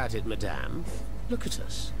think about it, madame, look at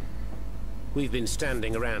us. We've been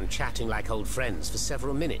standing around chatting like old friends for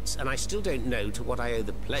several minutes, and I still don't know to what I owe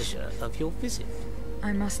the pleasure of your visit.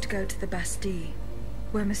 I must go to the Bastille,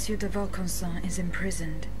 where Monsieur de Vaucanson is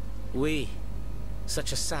imprisoned. Oui.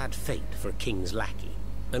 Such a sad fate for a king's lackey.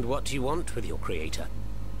 And what do you want with your creator?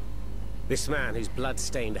 This man whose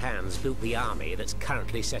blood-stained hands built the army that's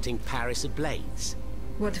currently setting Paris ablaze.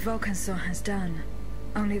 What Vaucanson has done,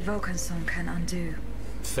 only Vaucanson can undo.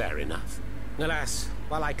 Fair enough. Alas,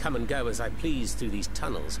 while I come and go as I please through these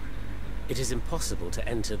tunnels, it is impossible to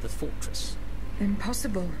enter the fortress.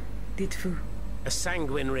 Impossible, dites-vous? A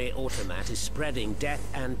sanguinary automat is spreading death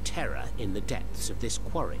and terror in the depths of this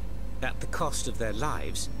quarry. At the cost of their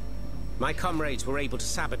lives, my comrades were able to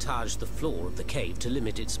sabotage the floor of the cave to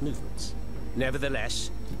limit its movements. Nevertheless,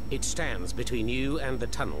 It stands between you and the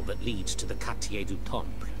tunnel that leads to the Quartier du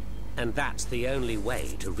Temple. And that's the only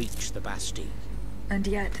way to reach the Bastille. And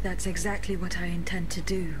yet that's exactly what I intend to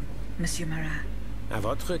do, Monsieur Marat. À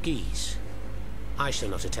votre guise. I shall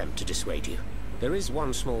not attempt to dissuade you. There is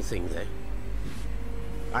one small thing, though.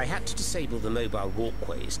 I had to disable the mobile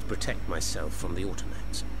walkways to protect myself from the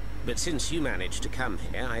automats. But since you managed to come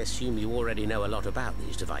here, I assume you already know a lot about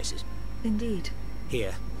these devices. Indeed.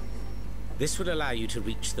 Here. This would allow you to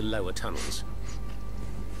reach the lower tunnels.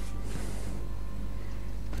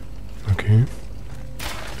 Ok.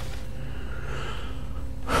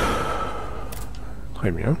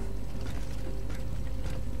 Très bien.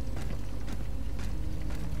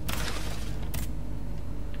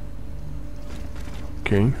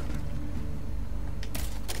 Ok.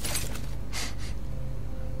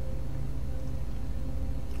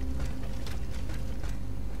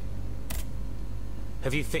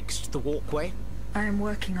 Have you fixed the walkway? I am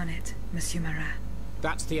working on it, Monsieur Marat.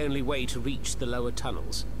 That's the only way to reach the lower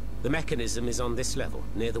tunnels. The mechanism is on this level,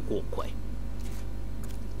 near the walkway.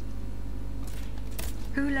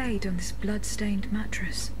 Who laid on this blood-stained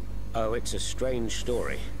mattress? Oh, it's a strange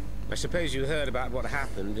story. I suppose you heard about what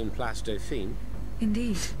happened in Place Dauphine?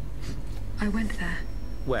 Indeed. I went there.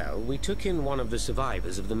 Well, we took in one of the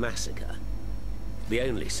survivors of the massacre. The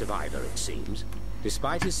only survivor, it seems.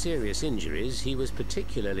 Despite his serious injuries, he was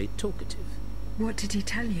particularly talkative. What did he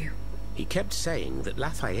tell you? He kept saying that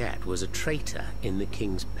Lafayette was a traitor in the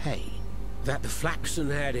king's pay. That the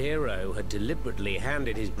flaxen-haired hero had deliberately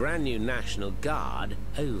handed his brand new National Guard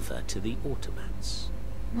over to the automats.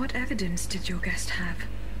 What evidence did your guest have?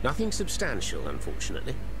 Nothing substantial,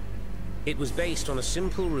 unfortunately. It was based on a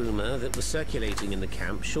simple rumor that was circulating in the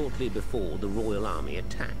camp shortly before the Royal Army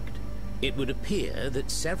attacked. It would appear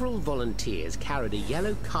that several volunteers carried a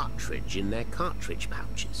yellow cartridge in their cartridge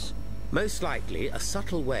pouches. Most likely a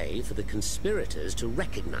subtle way for the conspirators to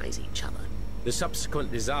recognize each other. The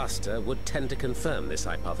subsequent disaster would tend to confirm this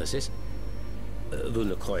hypothesis. Vous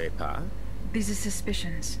ne croyez pas? These are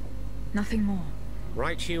suspicions. Nothing more.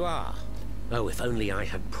 Right you are. Oh, if only I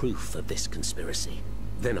had proof of this conspiracy.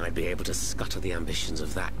 Then I'd be able to scutter the ambitions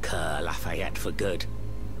of that cur Lafayette for good.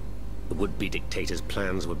 The would-be dictator's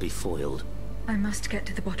plans would be foiled. I must get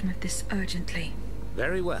to the bottom of this urgently.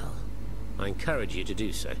 Very well. I encourage you to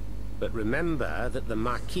do so. But remember that the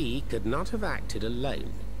Marquis could not have acted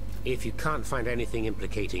alone. If you can't find anything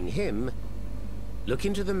implicating him, look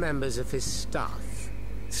into the members of his staff.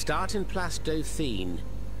 Start in Place Dauphine,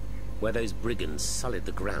 where those brigands sullied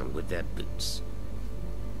the ground with their boots.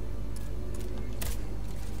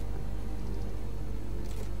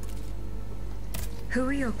 Who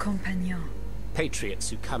are your compagnons? Patriots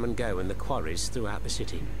who come and go in the quarries throughout the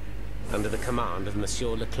city, under the command of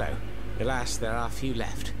Monsieur Leclos. Alas, there are few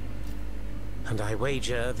left. And I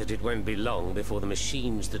wager that it won't be long before the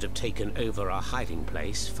machines that have taken over our hiding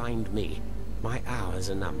place find me. My hours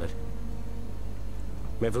are numbered.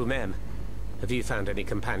 Mais vous-même, have you found any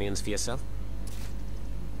companions for yourself?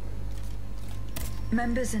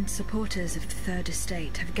 Members and supporters of the Third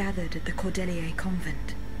Estate have gathered at the Cordelier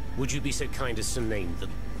Convent. Would you be so kind as to name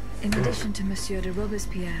them? In addition to Monsieur de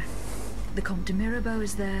Robespierre, the Comte de Mirabeau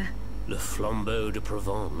is there. Le Flambeau de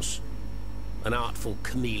Provence. An artful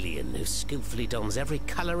chameleon who skillfully dons every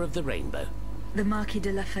color of the rainbow. The Marquis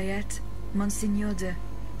de Lafayette, Monsignor de...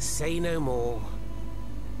 Say no more.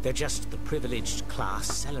 They're just the privileged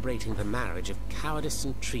class celebrating the marriage of cowardice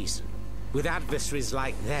and treason. With adversaries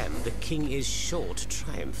like them, the king is sure to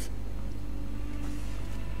triumph.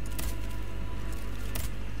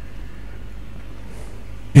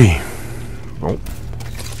 Et... Bon.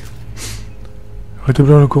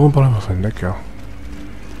 Rétablir le courant par la personne, d'accord.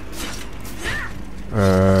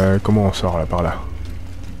 Comment on sort là, par là?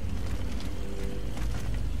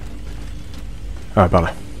 Ah, par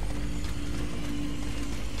là.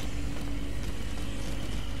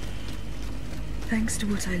 Thanks to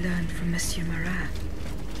what I learned from Monsieur Marat,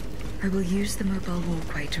 I will use the mobile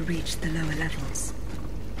walkway to reach the lower levels.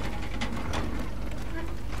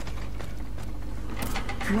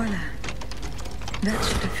 Voila. That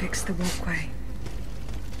should have fixed the walkway.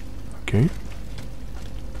 Ok.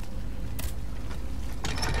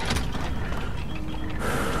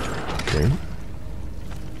 Ok.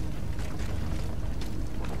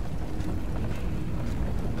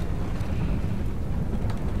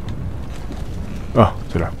 Ah,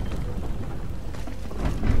 c'est là.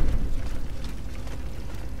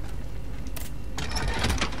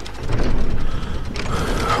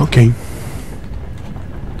 Ok.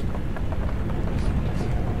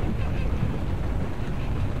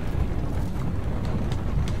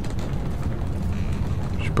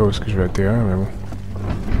 Je sais pas où est-ce que je vais atterrir, mais bon.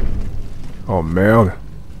 Oh merde.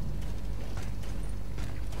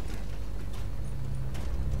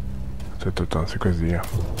 Attends, c'est quoi ce délire?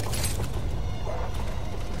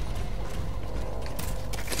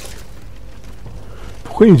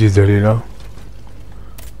 Pourquoi ils me disent d'aller là?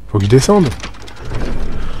 Faut que je descende.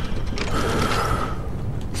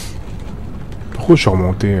 Pourquoi je suis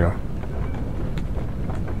remonté là?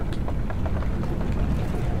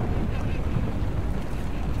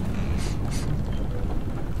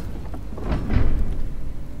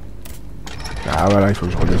 Ah voilà, il faut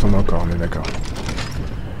que je redescende encore, on est d'accord.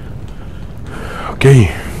 Ok.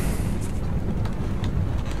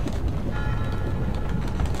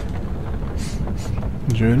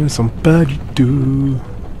 Je ne sens pas du tout.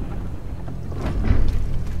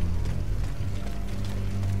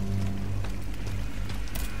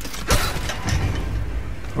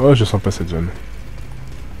 Oh, je sens pas cette zone.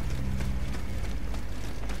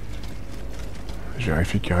 Je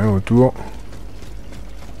vérifie qu'il n'y a rien autour.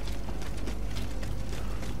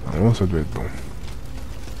 Normalement, ça doit être bon.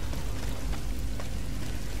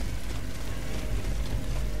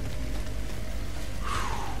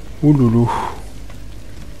 Ouh loulou.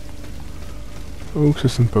 Oh, que ça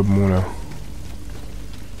sonne pas bon là.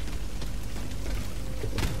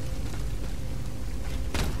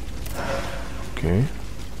 Ok.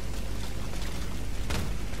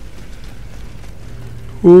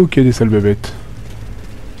 Oh, qu'il y a des sales bébêtes.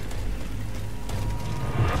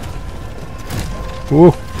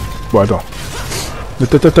 Oh. Bon, attends.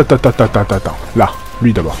 Attends. Là,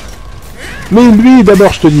 lui d'abord. Mais lui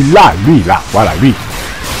d'abord, je te dis. Là, lui, là. Voilà, lui.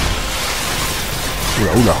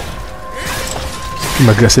 Oula. Il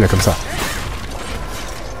m'a glacé là comme ça.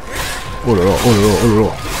 Oh là là.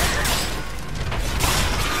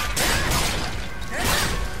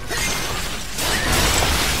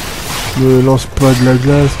 Ne lance pas de la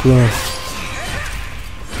glace, quoi.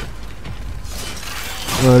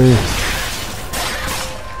 Allez.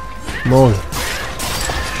 Mange.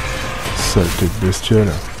 Saleté de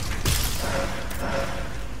bestiole.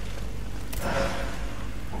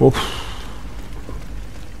 Oh.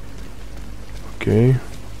 Ok.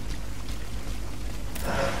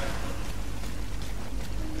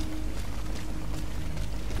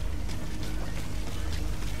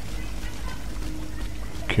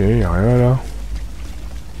 Ok, y'a rien là.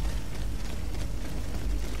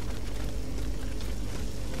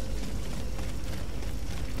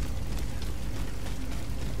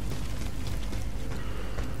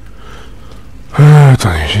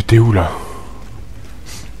 Attendez, j'étais où là?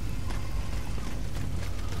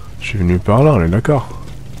 Je suis venu par là, on est d'accord.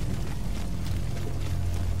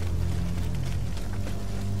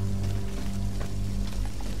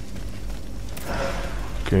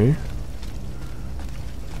 Ok. Il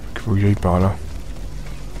faut que j'aille par là.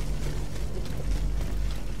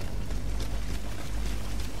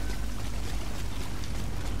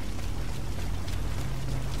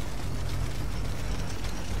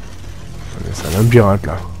 C'est un labyrinthe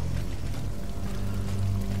là.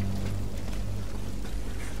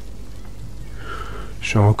 Je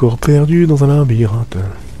suis encore perdu dans un labyrinthe.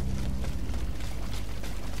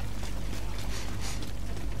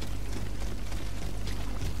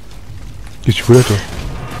 Qu'est-ce que tu fous là toi?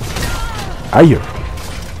 Aïe!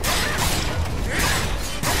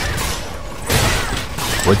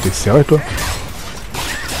 Ouais, t'es serré toi?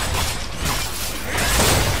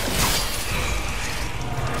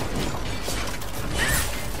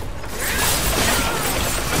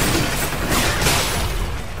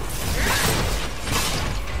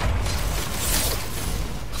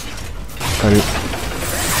 Allez.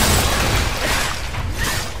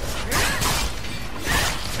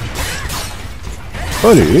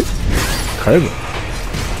 Allez. Crève.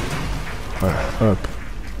 Voilà. Hop.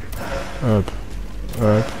 Hop.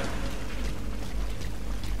 Hop.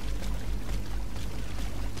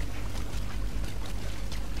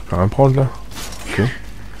 Je peux rien prendre là. Ok. Il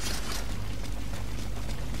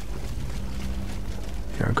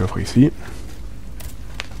y a un coffre ici.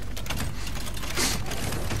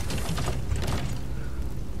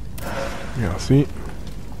 Merci.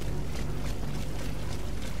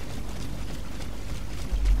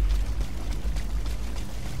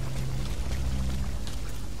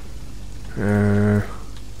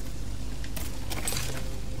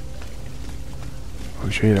 Faut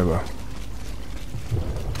que j'aille là-bas.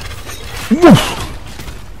 Ouf!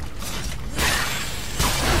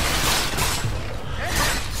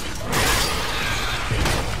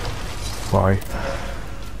 Pareil.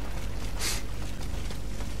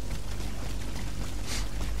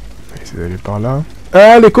 On va essayer d'aller par là.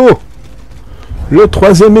 Ah, l'écho! Le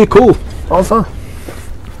troisième écho! Enfin!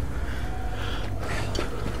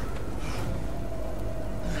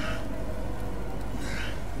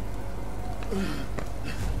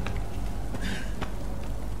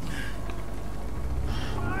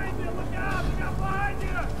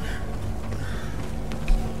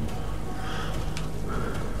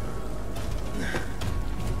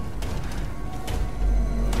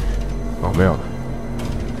 Oh merde.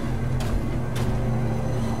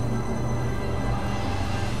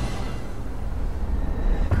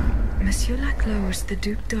 Monsieur Laclos was the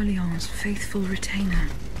Duc d'Orléans' faithful retainer.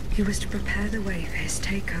 He was to prepare the way for his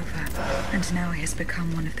takeover, and now he has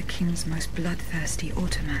become one of the king's most bloodthirsty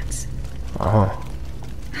automats. Ah.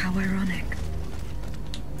 How ironic.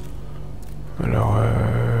 Alors,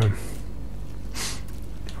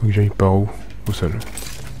 faut que j'aille par où? Au sol.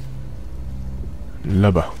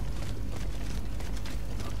 Là-bas.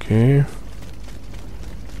 Ok.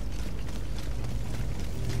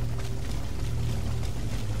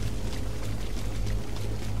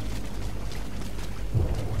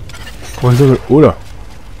 Oh là.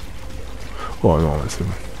 Oh non, c'est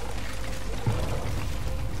bon.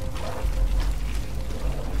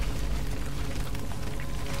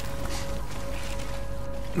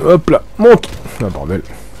 Hop là, monte. Ah bordel.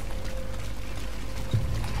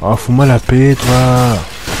 Ah, fous-moi la paix, toi.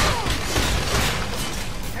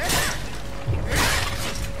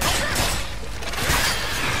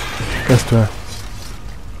 Casse-toi.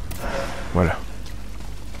 Voilà.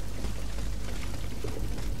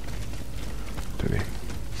 Attendez.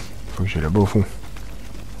 Faut que j'aille là-bas au fond.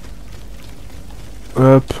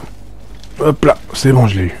 Hop. Hop là. C'est bon,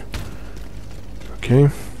 je l'ai eu. Ok.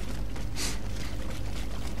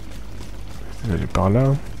 Aller par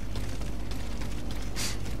là.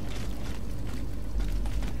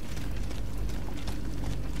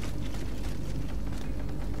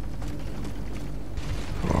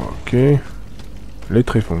 Ok. Les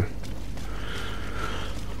tréfonds.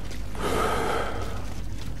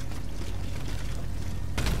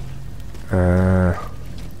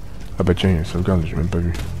 Ah bah tiens, il y a une sauvegarde, j'ai même pas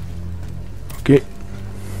vu. Ok.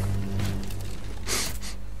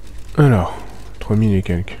 Alors, 3000 et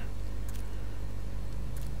quelques.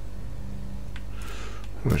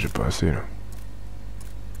 Moi j'ai pas assez là.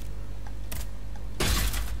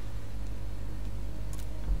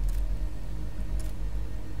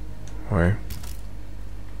 Ouais.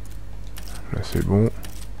 Là c'est bon.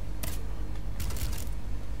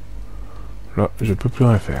 Là je peux plus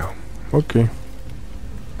rien faire. Ok.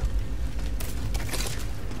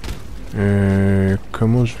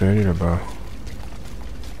 Comment je vais aller là-bas?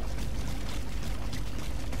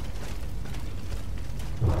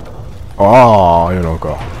 Oh, il y en a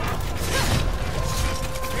encore.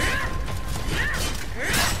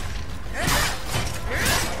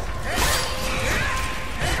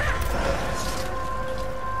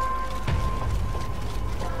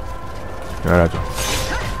 Voilà, toi.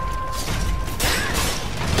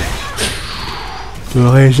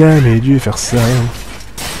 T'aurais jamais dû faire ça.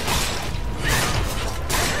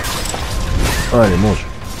 Allez, mange.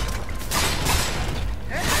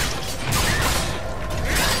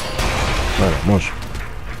 Voilà, mange.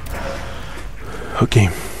 Ok.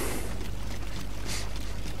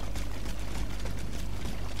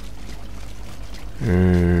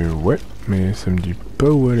 Ouais, mais ça me dit pas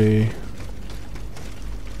où aller.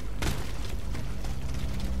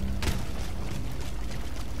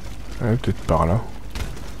 Ouais, peut-être par là.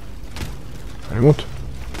 Allez, monte.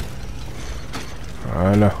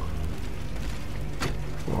 Voilà.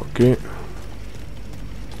 Ok.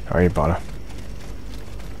 Allez, par là.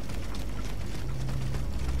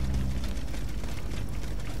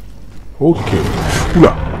 Ok.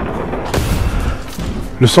 Oula.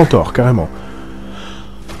 Le centaure, carrément.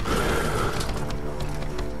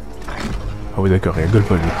 Ah oui, d'accord, il rigole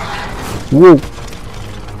pas lui. Wow.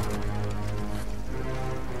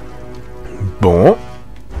 Bon.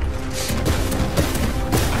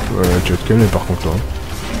 Tu vas te calmer par contre, hein.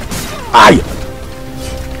 Aïe.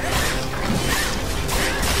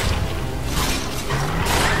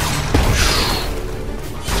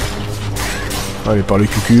 Allez, par le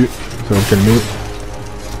cucu, ça va me calmer.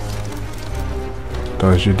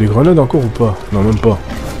 Attends, j'ai des grenades encore ou pas? Non, même pas.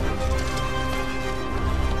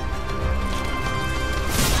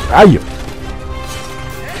 Aïe.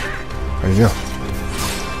 Allez, viens.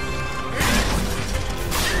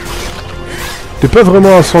 T'es pas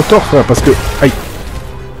vraiment un centaure, frère, parce que... Aïe.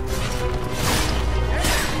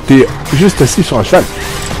 T'es juste assis sur un cheval.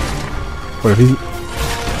 Voilà, vas-y.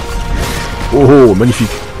 Oh, oh, magnifique.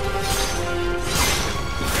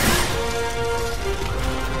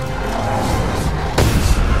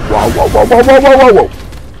 Waouh, waouh, waouh, waouh, waouh, waouh, waouh.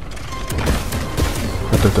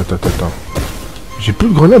 Attends. J'ai plus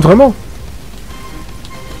de grenades, vraiment?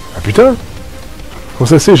 Ah putain. Bon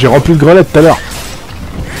ça c'est, j'ai rempli le grelet tout à l'heure.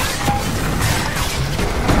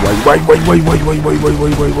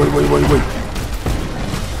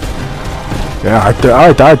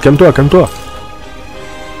 Arrête, calme-toi.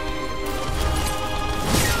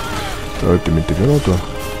 Oh, t'es violent toi.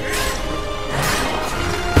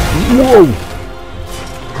 Wow.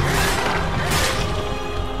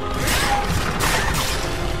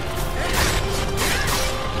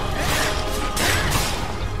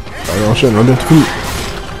 Allez, enchaîne, on a bientôt fini.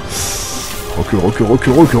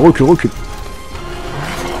 Recule.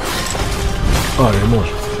 Oh, allez,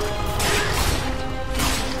 mange.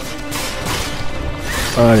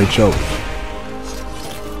 Allez, ciao.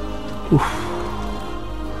 Ouf.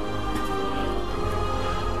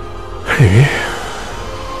 Allez.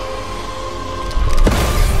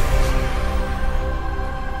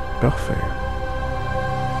 Parfait.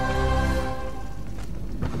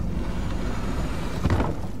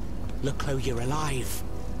 Look, Chloe, you're alive.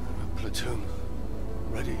 Platoon.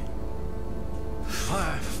 Ready.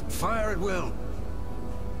 Fire at will.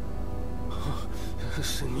 Oh,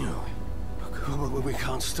 Senor. We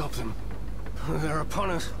can't stop them. They're upon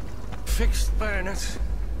us. Fixed bayonets.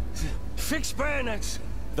 Fixed bayonets.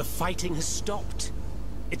 The fighting has stopped.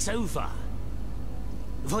 It's over.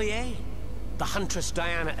 Voyez? The Huntress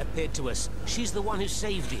Diana appeared to us. She's the one who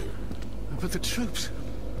saved you. But the troops...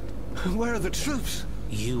 Where are the troops?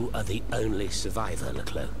 You are the only survivor,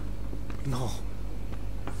 Leclos. No.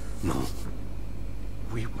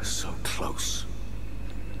 We were so close.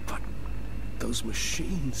 But those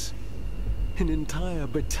machines... An entire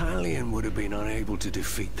battalion would have been unable to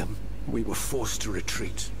defeat them. We were forced to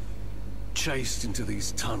retreat. Chased into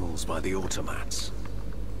these tunnels by the automats.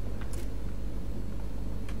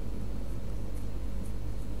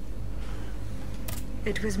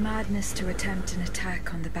 It was madness to attempt an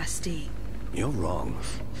attack on the Bastille. You're wrong.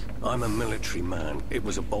 I'm a military man. It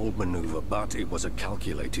was a bold maneuver, but it was a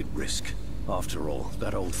calculated risk. After all,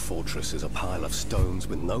 that old fortress is a pile of stones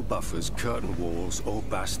with no buffers, curtain walls, or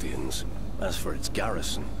bastions. As for its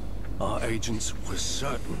garrison, our agents were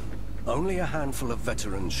certain. Only a handful of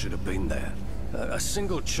veterans should have been there. A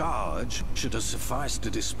single charge should have sufficed to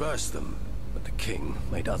disperse them. But the king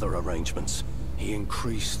made other arrangements. He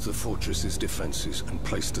increased the fortress's defenses and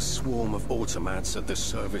placed a swarm of automats at the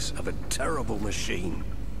service of a terrible machine.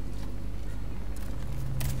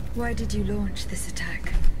 Why did you launch this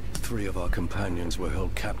attack? 3 of our companions were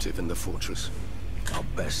held captive in the fortress. Our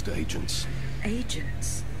best agents.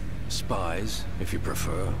 Agents? Spies, if you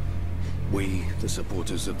prefer. We, the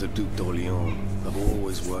supporters of the Duc d'Orléans, have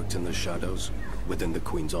always worked in the shadows, within the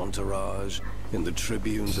Queen's entourage, in the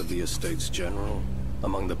tribunes of the Estates General,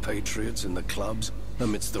 among the patriots in the clubs,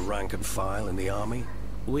 amidst the rank and file in the army.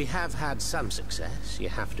 We have had some success, you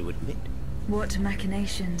have to admit. What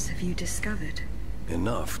machinations have you discovered?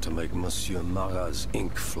 Enough to make Monsieur Marat's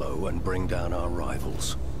ink flow and bring down our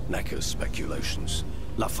rivals. Necker's speculations,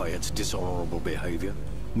 Lafayette's dishonorable behavior,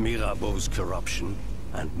 Mirabeau's corruption,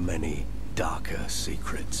 and many darker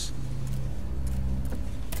secrets.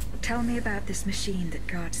 Tell me about this machine that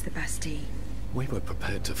guards the Bastille. We were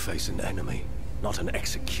prepared to face an enemy, not an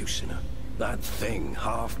executioner. That thing,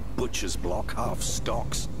 half butcher's block, half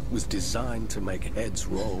stocks, was designed to make heads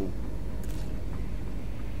roll.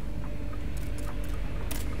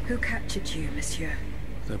 Who captured you, monsieur?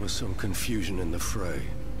 There was some confusion in the fray,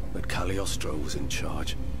 but Cagliostro was in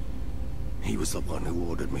charge. He was the one who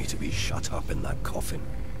ordered me to be shut up in that coffin.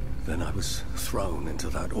 Then I was thrown into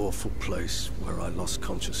that awful place where I lost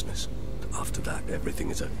consciousness. After that, everything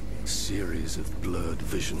is a series of blurred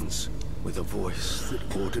visions, with a voice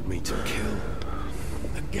that ordered me to kill,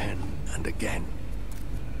 again and again.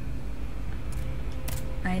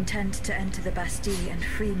 I intend to enter the Bastille and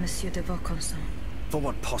free Monsieur de Vaucanson. For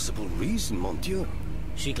what possible reason, mon Dieu?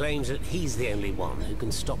 She claims that he's the only one who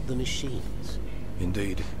can stop the machines.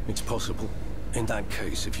 Indeed, it's possible. In that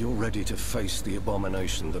case, if you're ready to face the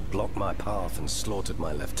abomination that blocked my path and slaughtered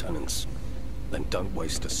my lieutenants, then don't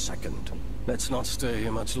waste a second. Let's not stay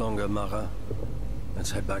here much longer, Marat.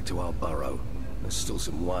 Let's head back to our burrow. There's still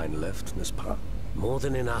some wine left, n'est-ce pas? More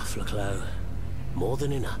than enough, Leclos. More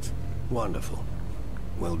than enough. Wonderful.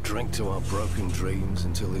 We'll drink to our broken dreams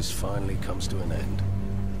until this finally comes to an end.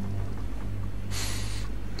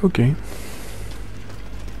 Ok.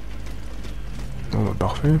 Bon bah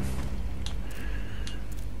parfait.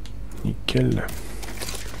 Nickel.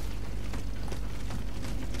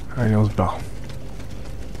 Allez, on se barre.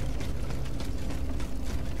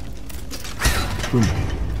 Boum.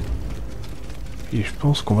 Et je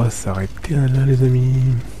pense qu'on va s'arrêter là, les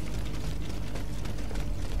amis.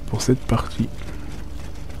 Pour cette partie.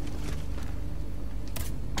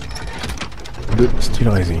 de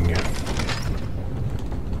Steelrising.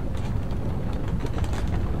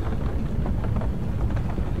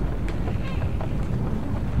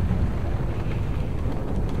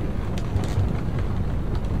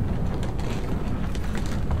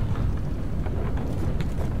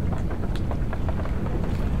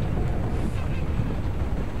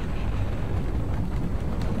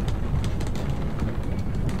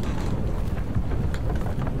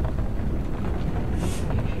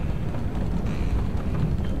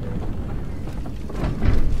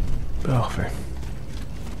 Parfait.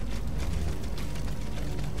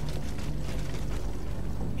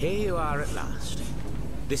 Here you are at last.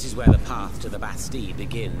 This is where the path to the Bastille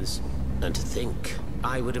begins. And to think,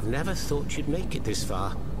 I would have never thought you'd make it this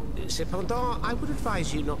far. Cependant, I would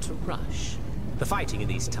advise you not to rush. The fighting in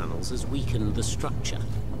these tunnels has weakened the structure.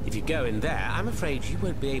 If you go in there, I'm afraid you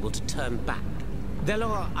won't be able to turn back.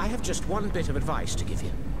 Delors, I have just one bit of advice to give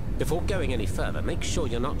you. Before going any further, make sure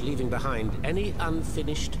you're not leaving behind any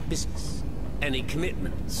unfinished business. Any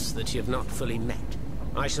commitments that you've not fully met.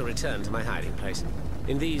 I shall return to my hiding place.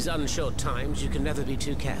 In these unsure times, you can never be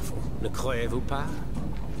too careful. Ne croyez-vous pas?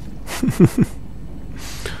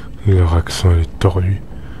 Leur accent est tordu.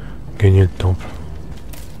 Gagner le temple.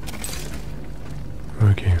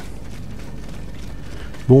 Ok.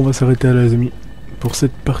 Bon, on va s'arrêter là les amis pour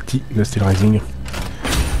cette partie de Steelrising.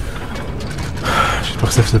 J'espère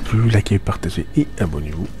que ça vous a plu, likez, partagez et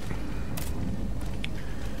abonnez-vous.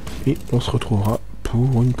 Et on se retrouvera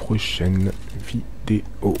pour une prochaine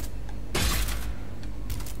vidéo.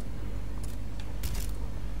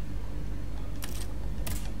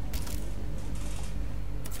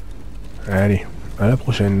 Allez, à la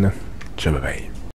prochaine. Ciao, bye bye.